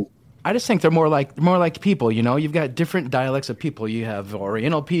 But I just think they're more like people. You've got different dialects of people. You have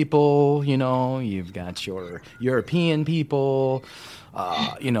Oriental people. You've got your European people.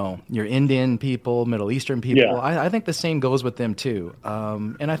 Your Indian people, Middle Eastern people. Yeah. I think the same goes with them too.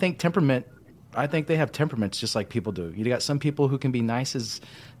 And I think temperament. I think they have temperaments just like people do. You got some people who can be nice as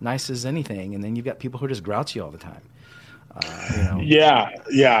anything, and then you've got people who are just grouchy all the time. Yeah,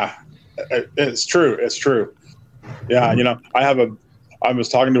 it's true. Yeah, I was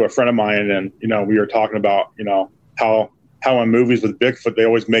talking to a friend of mine, and we were talking about how in movies with Bigfoot they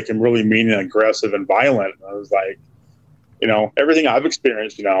always make him really mean and aggressive and violent. And I was like, everything I've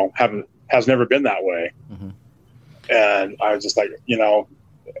experienced, has never been that way. Mm-hmm. And I was just like,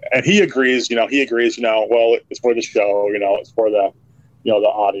 and he agrees, well, it's for the show, it's for the, the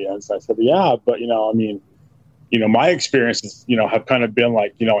audience. I said, yeah, but, my experiences, have kind of been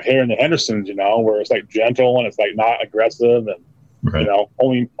like, here in the Hendersons, where it's like gentle and it's like not aggressive and, right.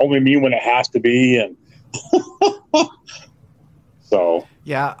 Only me when it has to be. And so.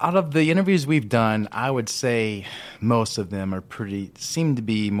 Yeah, out of the interviews we've done, I would say most of them seem to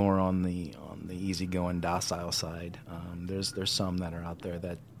be more on the easygoing, docile side. There's some that are out there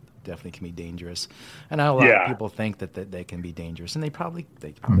that definitely can be dangerous, and a lot of people think that they can be dangerous, and they probably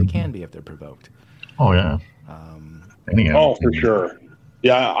can be if they're provoked. Oh yeah. For sure.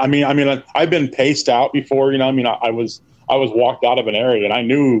 Yeah, I mean, I've been paced out before. I was walked out of an area, and I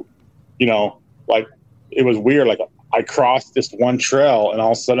knew, like it was weird, like. I crossed this one trail, and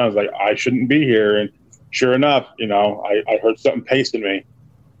all of a sudden I was like, I shouldn't be here. And sure enough, I heard something pacing me,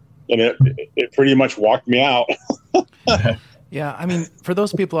 and it pretty much walked me out. Yeah, I mean, for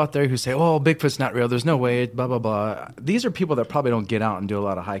those people out there who say, "Oh, Bigfoot's not real. There's no way." Blah blah blah. These are people that probably don't get out and do a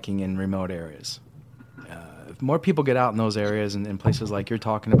lot of hiking in remote areas. If more people get out in those areas and in places like you're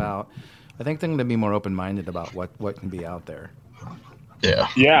talking about, I think they're going to be more open-minded about what can be out there. Yeah.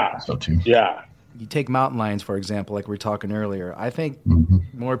 Yeah. So too. Yeah. You take mountain lions, for example, like we were talking earlier. I think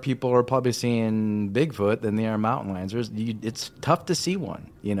more people are probably seeing Bigfoot than they are mountain lions. It's tough to see one,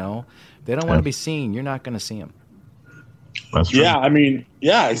 If they don't want to be seen, you're not going to see them. That's true.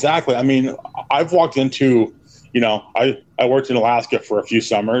 Yeah, exactly. I mean, I've walked into, I worked in Alaska for a few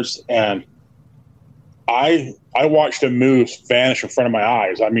summers, and I watched a moose vanish in front of my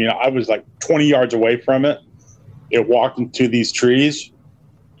eyes. I mean, I was like 20 yards away from it. It walked into these trees.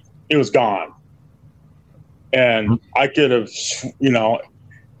 It was gone. And I could have,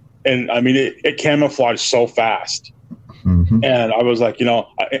 and I mean, it camouflaged so fast. Mm-hmm. And I was like, and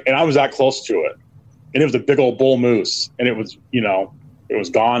I was that close to it. And it was a big old bull moose. And it was, it was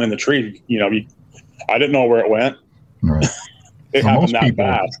gone in the tree. I didn't know where it went. Right. It Well, happened that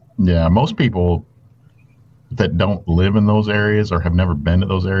fast. Yeah, most people that don't live in those areas or have never been to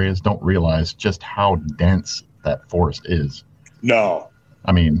those areas don't realize just how dense that forest is. No.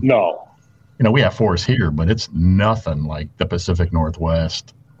 I mean, No. we have forests here, but it's nothing like the Pacific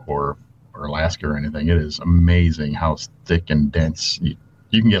Northwest or Alaska or anything. It is amazing how thick and dense.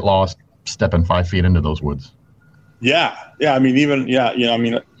 You can get lost stepping 5 feet into those woods. Yeah. I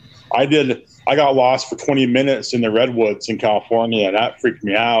mean, I got lost for 20 minutes in the redwoods in California, and that freaked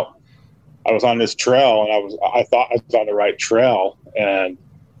me out. I was on this trail, and I thought I was on the right trail, and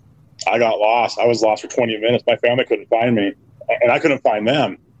I got lost. I was lost for 20 minutes. My family couldn't find me, and I couldn't find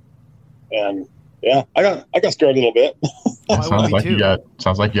them. And yeah, I got scared a little bit. Sounds like you got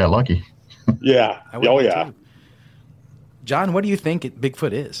lucky. Yeah. Oh yeah. Too. John, what do you think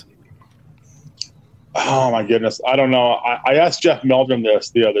Bigfoot is? Oh my goodness, I don't know. I asked Jeff Meldrum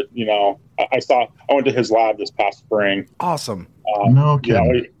this the other. I went to his lab this past spring. Awesome. No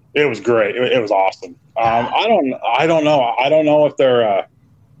kidding. It was great. It was awesome. I don't know. I don't know if they're.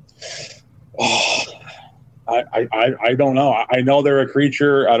 I don't know. I know they're a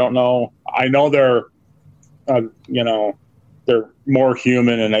creature. I don't know. I know they're, they're more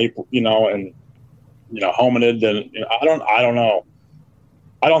human and hominid than. I don't know.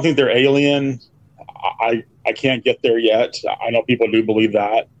 I don't think they're alien. I can't get there yet. I know people do believe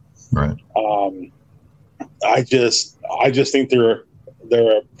that. Right. I just think they're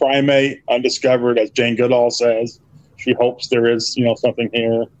a primate, undiscovered, as Jane Goodall says. She hopes there is, something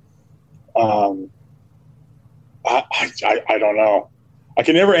here. I don't know. I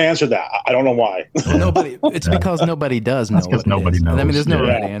can never answer that. I don't know why. It's because nobody does know. Because nobody knows. I mean, there's no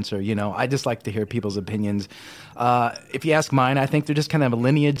right answer. I just like to hear people's opinions. If you ask mine, I think they're just kind of a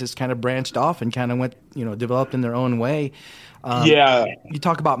lineage that's kind of branched off and kind of went, developed in their own way. You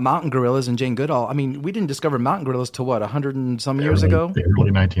talk about mountain gorillas and Jane Goodall. I mean, we didn't discover mountain gorillas till what, 100 and some years ago? The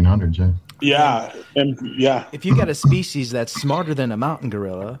early 1900s, yeah. Yeah, and yeah. If you got a species that's smarter than a mountain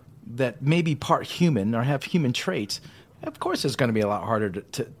gorilla, that may be part human or have human traits, of course it's going to be a lot harder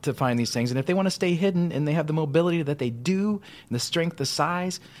to find these things. And if they want to stay hidden and they have the mobility that they do, and the strength, the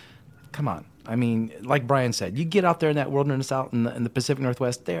size, come on. I mean, like Brian said, you get out there in that wilderness out in the Pacific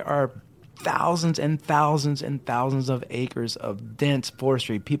Northwest, there are thousands and thousands and thousands of acres of dense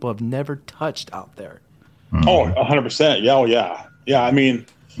forestry people have never touched out there. Mm-hmm. Oh, 100%. Yeah, oh, yeah. Yeah, I mean,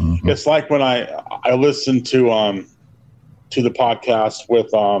 it's like when I listened to the podcast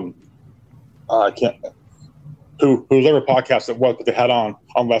with whoever podcast it was that they had on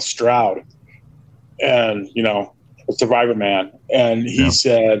Les Stroud, and Survivor Man, and he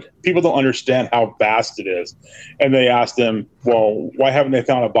said people don't understand how vast it is, and they asked him, well, why haven't they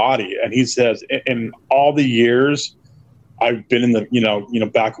found a body? And he says, in all the years I've been in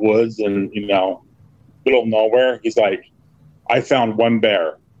the backwoods and middle of nowhere, he's like, I found one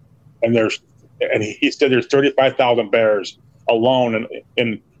bear, and he said there's 35,000 bears alone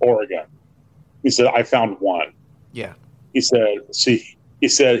in Oregon. He said I found one. Yeah. He said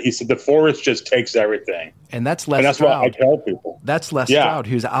the forest just takes everything. And that's Les that's Stroud. what I tell people. That's Les Stroud,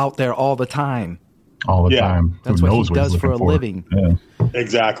 who's out there all the time. All the time. That's what he does for a living. Yeah.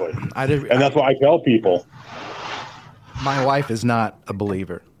 Exactly. And that's what I tell people. My wife is not a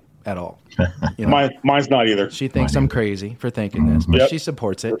believer at all. Mine's not either. She thinks I'm crazy for thinking this, but she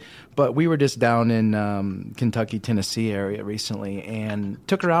supports it. But we were just down in Kentucky, Tennessee area recently and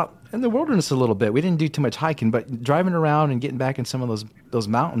took her out in the wilderness a little bit. We didn't do too much hiking, but driving around and getting back in some of those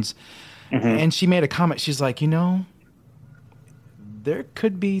mountains. Mm-hmm. And she made a comment. She's like, there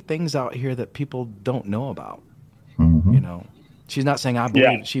could be things out here that people don't know about. Mm-hmm. She's not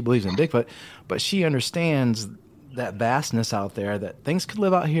saying she believes in Bigfoot, but she understands that vastness out there, that things could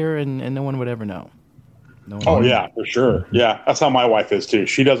live out here and no one would ever know. Yeah, for sure. Yeah, that's how my wife is too.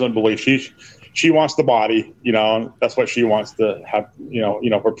 She doesn't believe. She wants the body, and that's what she wants to have,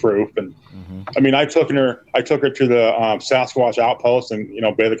 for proof. And I mean, I took her to the Sasquatch outpost in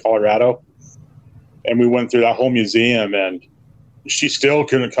Bailey, Colorado, and we went through that whole museum, and she still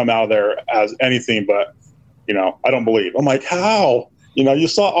couldn't come out of there as anything but, I don't believe. I'm like, how? You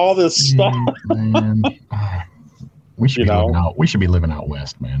saw all this stuff. Man. We should be living out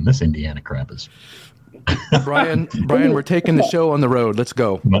west, man. This Indiana crap is. Brian, we're taking the show on the road. Let's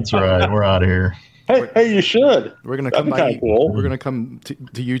go. That's right. We're out of here. Hey, you should. We're gonna come by. Cool. We're gonna come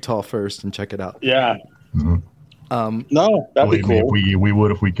to Utah first and check it out. Yeah. Mm-hmm. No, that'd believe be cool. Me, we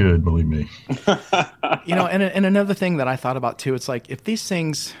would if we could. Believe me. And another thing that I thought about too. It's like if these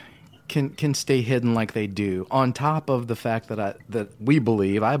things can stay hidden like they do, on top of the fact that I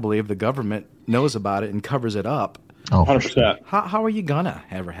believe the government knows about it and covers it up. Oh, 100%. How are you gonna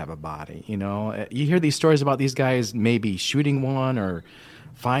ever have a body? You know, you hear these stories about these guys maybe shooting one or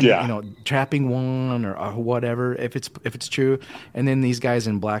finding, trapping one or whatever, if it's true, and then these guys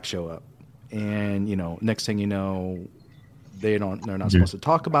in black show up, and next thing you know, they're not supposed to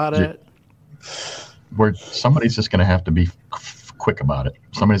talk about it. Where somebody's just going to have to be quick about it.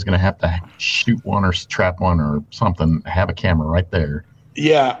 Somebody's going to have to shoot one or trap one or something. Have a camera right there.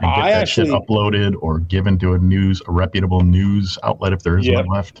 Yeah, and get that shit uploaded or given to a reputable news outlet if there is one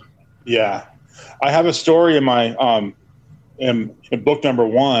left. Yeah, I have a story in my in book number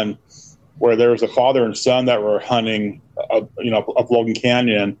 1 where there was a father and son that were hunting, up Logan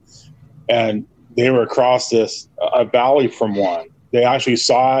Canyon, and they were across a valley from one. They actually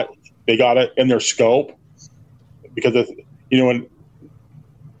saw it. They got it in their scope because when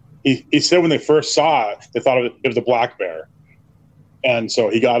he said when they first saw it, they thought it was a black bear. And so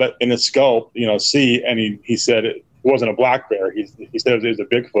he got it in his scope, see, and he said it wasn't a black bear. He said it was a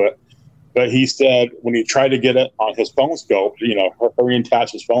Bigfoot. But he said when he tried to get it on his phone scope, reattach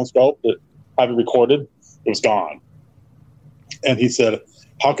his phone scope to have it recorded, it was gone. And he said,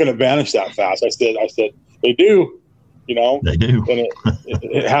 how can it vanish that fast? I said, they do, They do. And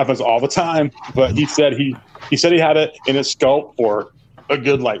it happens all the time. But he said he had it in his scope for a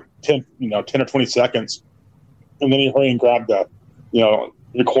good 10 or 20 seconds. And then he hurried and grabbed the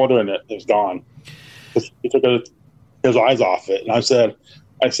recorder, and it was gone. He took his eyes off it. And I said,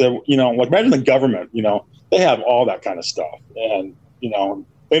 imagine the government, they have all that kind of stuff. And,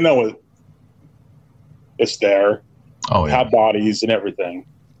 they know it's there. Oh, yeah. Have bodies and everything.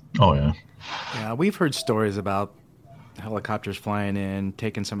 Oh, yeah. Yeah, we've heard stories about helicopters flying in,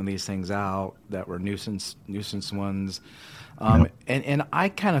 taking some of these things out that were nuisance ones. And I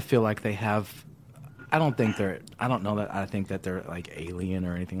kind of feel like they have, I think that they're like alien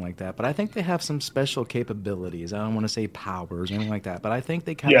or anything like that, but I think they have some special capabilities. I don't want to say powers or anything like that, but I think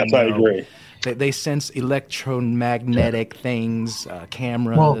they kind of I agree. They sense electromagnetic things,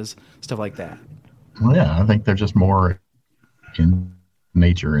 cameras, stuff like that. Well, yeah, I think they're just more in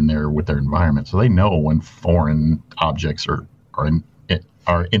nature in there with their environment, so they know when foreign objects are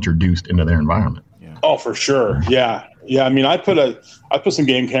introduced into their environment. Yeah. Oh, for sure. Yeah. I mean, I put some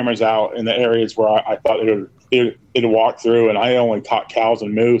game cameras out in the areas where I thought they'd walk through, and I only caught cows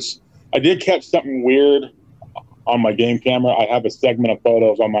and moose. I did catch something weird on my game camera. I have a segment of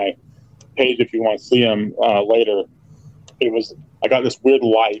photos on my page if you want to see them later. I got this weird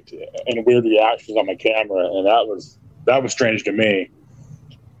light and weird reactions on my camera, and that was strange to me.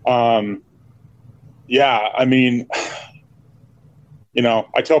 Yeah, I mean,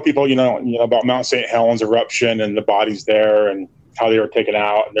 I tell people, about Mount St. Helens eruption and the bodies there and how they were taken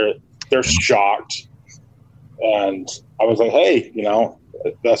out, and they're shocked. And I was like, hey,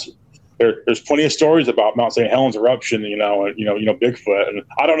 there's plenty of stories about Mount St. Helens eruption, and Bigfoot. And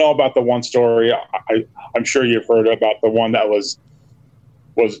I don't know about the one story. I'm sure you've heard about the one that was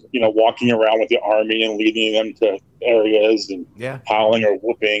walking around with the army and leading them to areas and howling or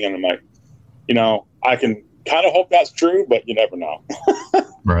whooping. And I'm like, I can kind of hope that's true, but you never know.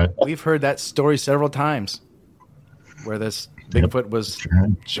 Right. We've heard that story several times where this Bigfoot was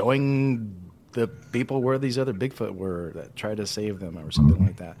showing the people where these other Bigfoot were that tried to save them or something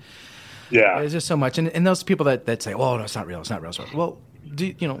like that. Yeah. There's just so much. And those people that say, well, no, it's not real. Well,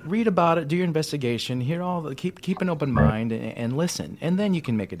 read about it, do your investigation, hear keep an open mind and listen. And then you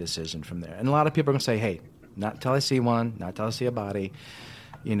can make a decision from there. And a lot of people are going to say, hey, not until I see one, not until I see a body.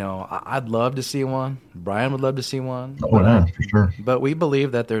 I'd love to see one. Brian would love to see one. Oh, yeah, for sure. But we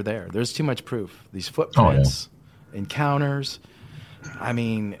believe that they're there. There's too much proof. These footprints, encounters. I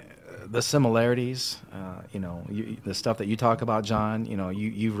mean, the similarities. The stuff that you talk about, John.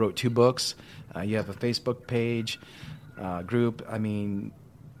 You wrote 2 books. You have a Facebook page, group. I mean,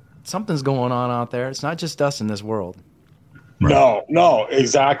 something's going on out there. It's not just us in this world. Right. No,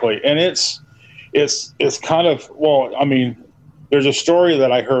 exactly. And it's kind of, well, I mean, there's a story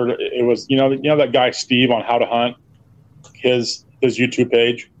that I heard. It was, that guy Steve on How to Hunt, his YouTube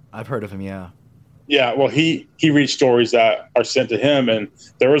page. I've heard of him. Yeah. Yeah. Well, he reads stories that are sent to him, and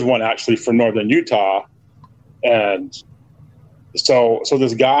there was one actually from northern Utah, and so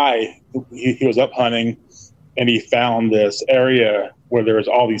this guy he was up hunting, and he found this area where there was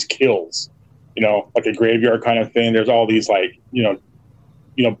all these kills, like a graveyard kind of thing. There's all these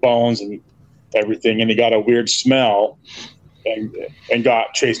bones and everything, and he got a weird smell. And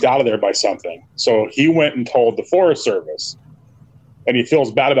got chased out of there by something. So he went and told the Forest Service, and he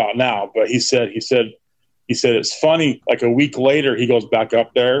feels bad about it now. But he said it's funny. Like a week later, he goes back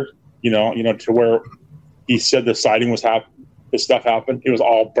up there, to where he said the sighting was this stuff happened. It was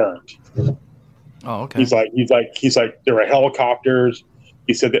all burnt. Oh, okay. He's like, there were helicopters.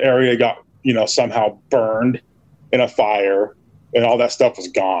 He said the area got, somehow burned in a fire, and all that stuff was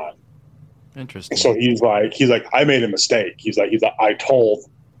gone. Interesting. So he's like, I made a mistake. He's like, I told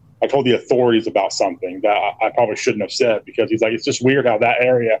the authorities about something that I probably shouldn't have said, because he's like, it's just weird how that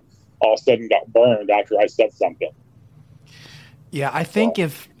area all of a sudden got burned after I said something. Yeah, I think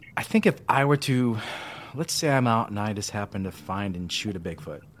if I were to, let's say I'm out and I just happen to find and shoot a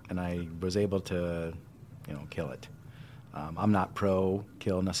Bigfoot, and I was able to, kill it. I'm not pro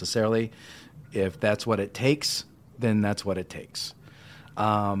kill necessarily. If that's what it takes, then that's what it takes.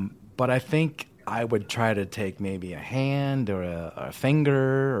 But I think I would try to take maybe a hand or a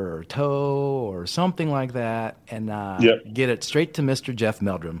finger or a toe or something like that, and get it straight to Mr. Jeff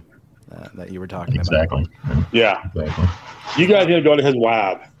Meldrum that you were talking about. Exactly. Yeah. Exactly. You guys need to go to his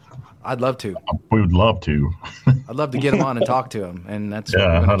lab. I'd love to. We would love to. I'd love to get him on and talk to him, and that's what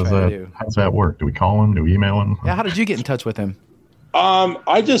we're How going does to try that to do. how does that work? Do we call him? Do we email him? Yeah, how did you get in touch with him?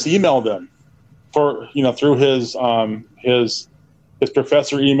 I just emailed him through his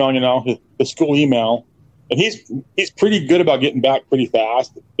professor email, his school email, and he's pretty good about getting back pretty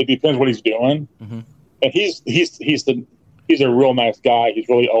fast. It depends what he's doing, and he's a real nice guy. He's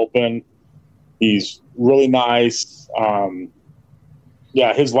really open. He's really nice.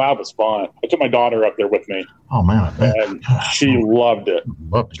 Yeah, his lab was fun. I took my daughter up there with me. Oh man, I bet. And she loved it.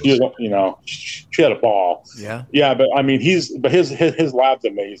 She had a ball. Yeah. Yeah, but I mean, his lab's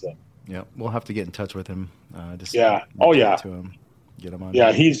amazing. Yeah, we'll have to get in touch with him. To him, get him on.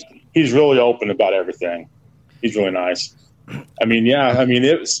 Yeah, he's really open about everything. He's really nice. I mean,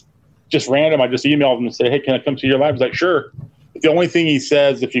 it was just random. I just emailed him and said, "Hey, can I come to your lab?" He's like, "Sure." The only thing he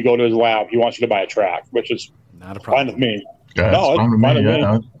says, if you go to his lab, he wants you to buy a track, which is not a problem. Fine with me. Yeah, no, it's fine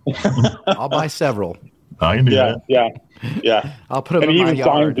with me. I'll buy several. I can do that. Yeah. I'll put them in my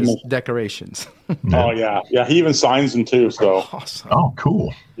yard as decorations. Oh yeah. He even signs them too. So awesome. Oh,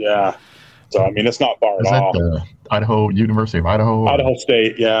 cool. Yeah. So I mean, it's not far Is at that all. the Idaho University of Idaho? Idaho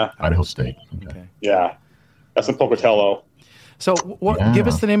State. Yeah. Idaho State. Okay. Yeah. That's in Pocatello. So, give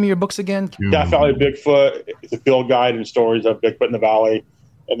us the name of your books again. Cache Valley Bigfoot. It's a field guide and stories of Bigfoot in the valley.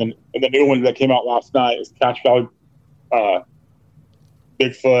 And then the new one that came out last night is Cache Valley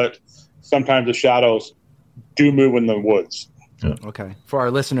Bigfoot. Sometimes the shadows do move in the woods. Yeah. Okay. For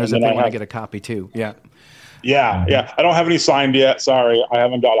our listeners, if they want to get a copy too. Yeah. Yeah. I don't have any signed yet. Sorry, I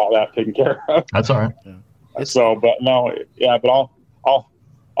haven't got all that taken care of. That's all right. Yeah. But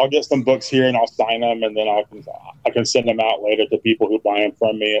I'll get some books here and I'll sign them, and then I can send them out later to people who buy them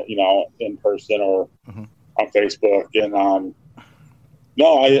from me, in person or on Facebook. And I'm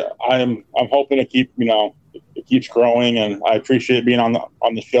hoping to keep, it keeps growing, and I appreciate being on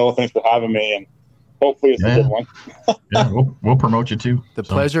the show. Thanks for having me, and hopefully it's a good one. Yeah, we'll promote you too. The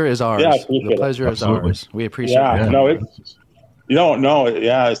pleasure is ours. Yeah, the pleasure is ours. We appreciate it. No,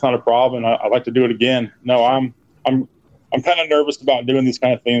 it's not a problem. I'd like to do it again. No, I'm kind of nervous about doing these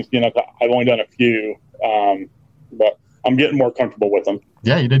kind of things. I've only done a few, but I'm getting more comfortable with them.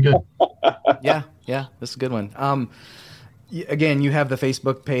 Yeah, you did good. Yeah, this is a good one. Again, you have the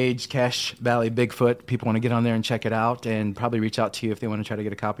Facebook page, Cache Valley Bigfoot. People want to get on there and check it out, and probably reach out to you if they want to try to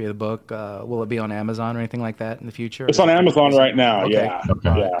get a copy of the book. Will it be on Amazon or anything like that in the future? It's on Amazon right now. Okay. Yeah.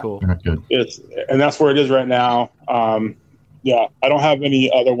 Okay. Yeah. Cool. Good. And that's where it is right now. I don't have any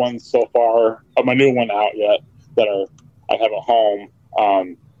other ones so far of my new one out yet that I have at home.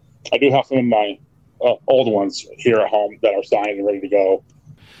 I do have some of my old ones here at home that are signed and ready to go.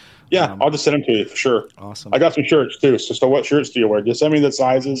 Yeah, I'll just send them to you for sure. Awesome. I got some shirts too. So what shirts do you wear? Just send me the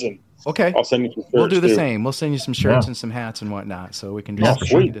sizes, and I'll send you some shirts. We'll do the too. same. We'll send you some shirts and some hats and whatnot, so we can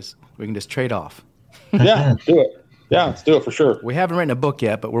just we can just trade off. Yeah, do it. Yeah, let's do it for sure. We haven't written a book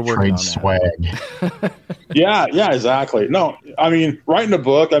yet, but we're working on that. Swag. Yeah, exactly. No, I mean, writing a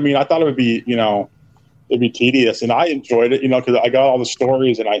book, I thought it would be, it'd be tedious, and I enjoyed it, because I got all the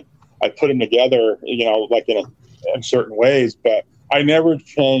stories and I put them together, like in certain ways, but I never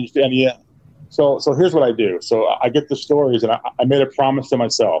changed any. So here's what I do. So I get the stories, and I made a promise to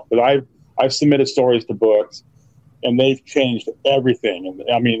myself that I've submitted stories to books, and they've changed everything.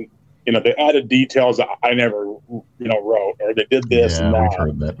 And they added details that I never, wrote, or they did this and that. We've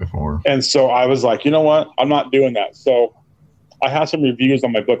heard that before. And so I was like, you know what? I'm not doing that. So I had some reviews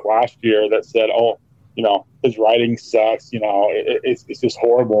on my book last year that said, his writing sucks. It's just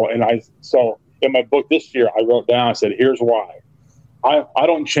horrible. And so in my book this year, I wrote down, I said, here's why. I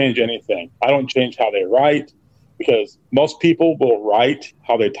don't change anything. I don't change how they write, because most people will write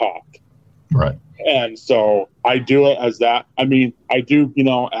how they talk. Right. And so I do it as that. I do,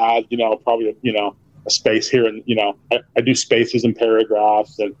 add, probably, a space here. And, I do spaces and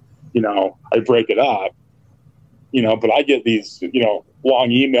paragraphs. And I break it up, but I get these, long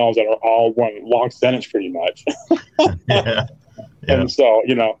emails that are all one long sentence pretty much. Yeah. And so,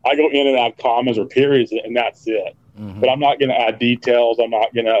 I go in and out commas or periods and that's it. Mm-hmm. But I'm not going to add details. I'm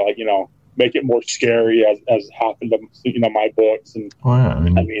not going to, make it more scary as happened to, my books and Well, yeah,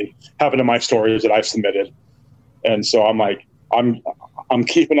 I mean, happened to my stories that I've submitted. And so I'm like, I'm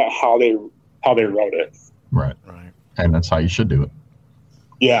keeping it how they wrote it. right. Right. And that's how you should do it.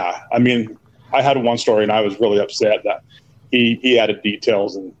 Yeah. I mean, I had one story and I was really upset that he added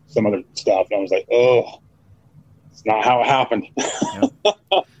details and some other stuff. And I was like, oh, it's not how it happened.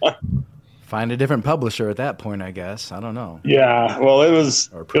 Yep. Find a different publisher at that point, I guess. I don't know. Yeah. Well,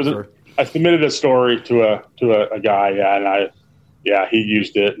 Or I submitted a story to a guy. Yeah. And he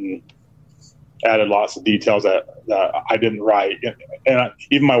used it and added lots of details that I didn't write. And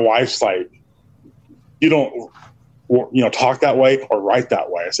even my wife's like, you don't, talk that way or write that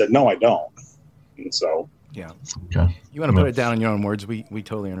way. I said, no, I don't. And so, yeah. Okay. You want to put it down in your own words. We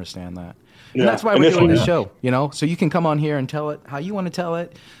totally understand that. yeah. And that's why we're doing this Yeah. show, so you can come on here and tell it how you want to tell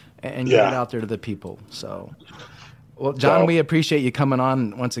it and get it out there to the people. So, well, John, we appreciate you coming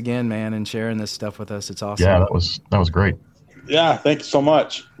on once again, man, and sharing this stuff with us. It's awesome. Yeah, that was great. Yeah. Thank you so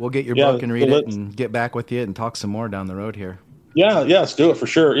much. We'll get your Yeah, book and read so it and get back with you and talk some more down the road here. Yeah. Let's do it for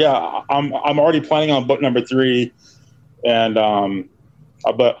sure. Yeah. I'm already planning on book number 3 and,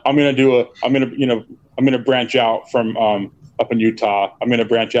 but I'm going to branch out from, up in Utah. I'm going to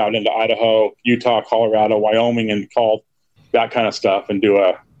branch out into Idaho, Utah, Colorado, Wyoming, and call that kind of stuff and do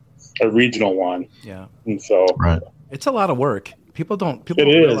a regional one. Yeah. And so, Right. It's a lot of work. People don't is.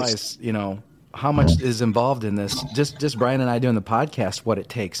 realize, how much is involved in this. Just Brian and I doing the podcast, what it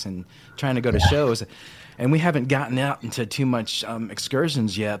takes, and trying to go to shows. And we haven't gotten out into too much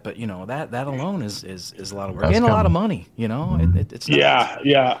excursions yet, but that alone is a lot of work That's and a lot coming. of money. It's nuts.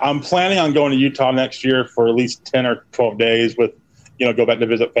 yeah. I'm planning on going to Utah next year for at least 10 or 12 days with, go back to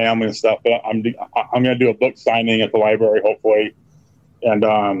visit family and stuff. But I'm going to do a book signing at the library, hopefully. And,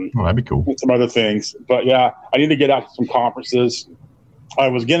 Well, that'd be cool. and some other things. But yeah, I need to get out to some conferences. I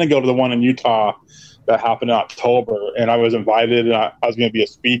was going to go to the one in Utah that happened in October, and I was invited, and I was going to be a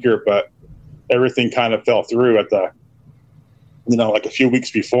speaker, but everything kind of fell through at the, like a few weeks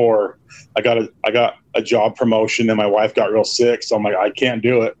before. I got a job promotion, and my wife got real sick, so I'm like, I can't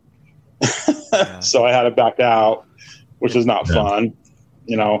do it. Yeah. So I had to back out, which is not Yeah. fun.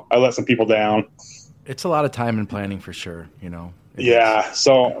 I let some people down. It's a lot of time and planning for sure. It Yeah.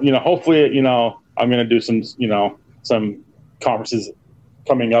 So, hopefully, I'm going to do some conferences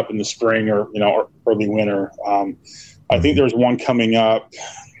coming up in the spring or early winter. I think there's one coming up,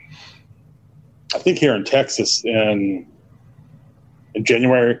 I think here in Texas in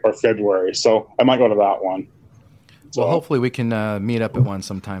January or February. So I might go to that one. Well, hopefully we can meet up at one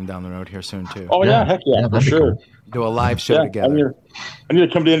sometime down the road here soon too. Oh yeah. Heck yeah, for that'd be sure. cool. Do a live show together. I need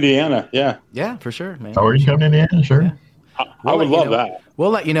to come to Indiana. Yeah. Yeah, for sure, man. Oh, are you coming in? Yeah, sure. Yeah. I would let you love know. that.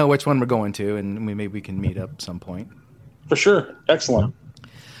 We'll let you know which one we're going to, and maybe we can meet up some point. For sure. Excellent.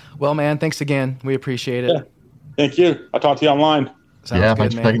 Well, man, thanks again. We appreciate it. Yeah. Thank you. I'll talk to you online. Sounds Yeah, good,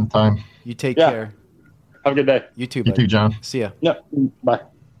 thanks for man. taking the time. You take Yeah. care. Have a good day. You too, You buddy. too, John. See ya. Yep. Bye.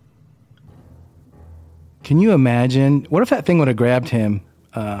 Can you imagine? What if that thing would have grabbed him?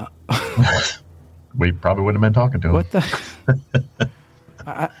 We probably wouldn't have been talking to him. What the?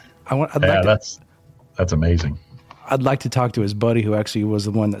 I'd Yeah, like that's amazing. I'd like to talk to his buddy who actually was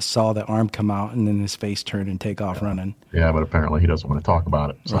the one that saw the arm come out and then his face turn and take off running. Yeah, but apparently he doesn't want to talk about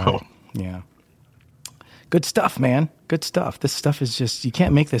it. So Right. Yeah. Good stuff, man. Good stuff. This stuff is just, you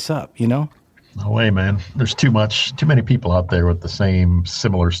can't make this up, no way, man. There's too many people out there with the same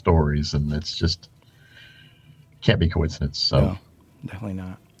similar stories, and it's just can't be coincidence. So No, definitely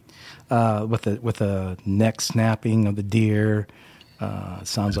not. With the neck snapping of the deer,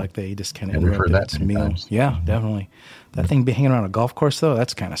 sounds like they just kind of Yeah, we've heard interrupted that its many meal. times. Yeah, definitely. That thing be hanging around a golf course though,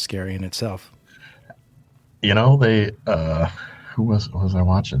 that's kind of scary in itself. they who was I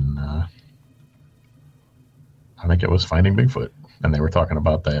watching? I think it was Finding Bigfoot, and they were talking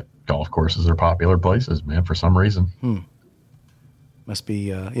about that golf courses are popular places, man, for some reason. Must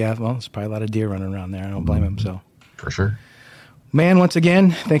be, well, there's probably a lot of deer running around there. I don't blame him. So, For sure. man, once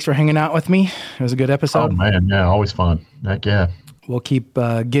again, thanks for hanging out with me. It was a good Oh episode. man, yeah, always fun. Heck yeah. We'll keep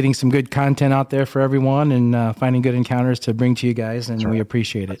getting some good content out there for everyone and finding good encounters to bring to you guys, and we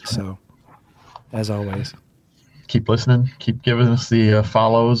appreciate it. So, as always. Keep listening. Keep giving us the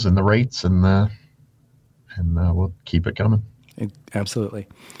follows and the rates, and we'll keep it coming. Absolutely.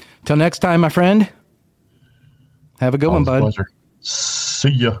 Till next time, my friend. Have a good one, Always a bud. pleasure. See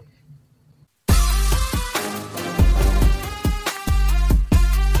ya.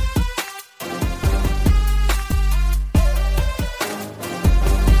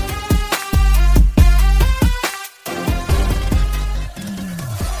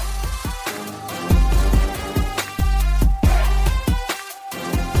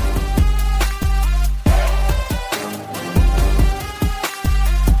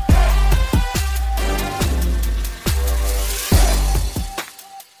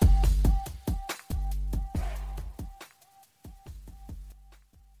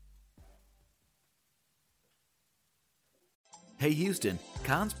 Hey Houston,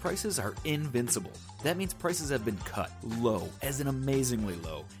 Conn's prices are invincible. That means prices have been cut low, as in amazingly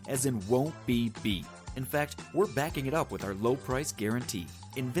low, as in won't be beat. In fact, we're backing it up with our low price guarantee.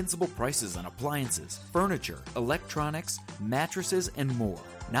 Invincible prices on appliances, furniture, electronics, mattresses, and more.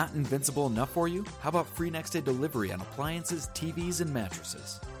 Not invincible enough for you? How about free next day delivery on appliances, TVs, and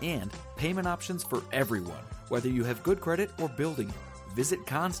mattresses? And payment options for everyone, whether you have good credit or building it. Visit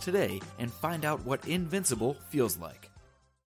Conn's today and find out what invincible feels like.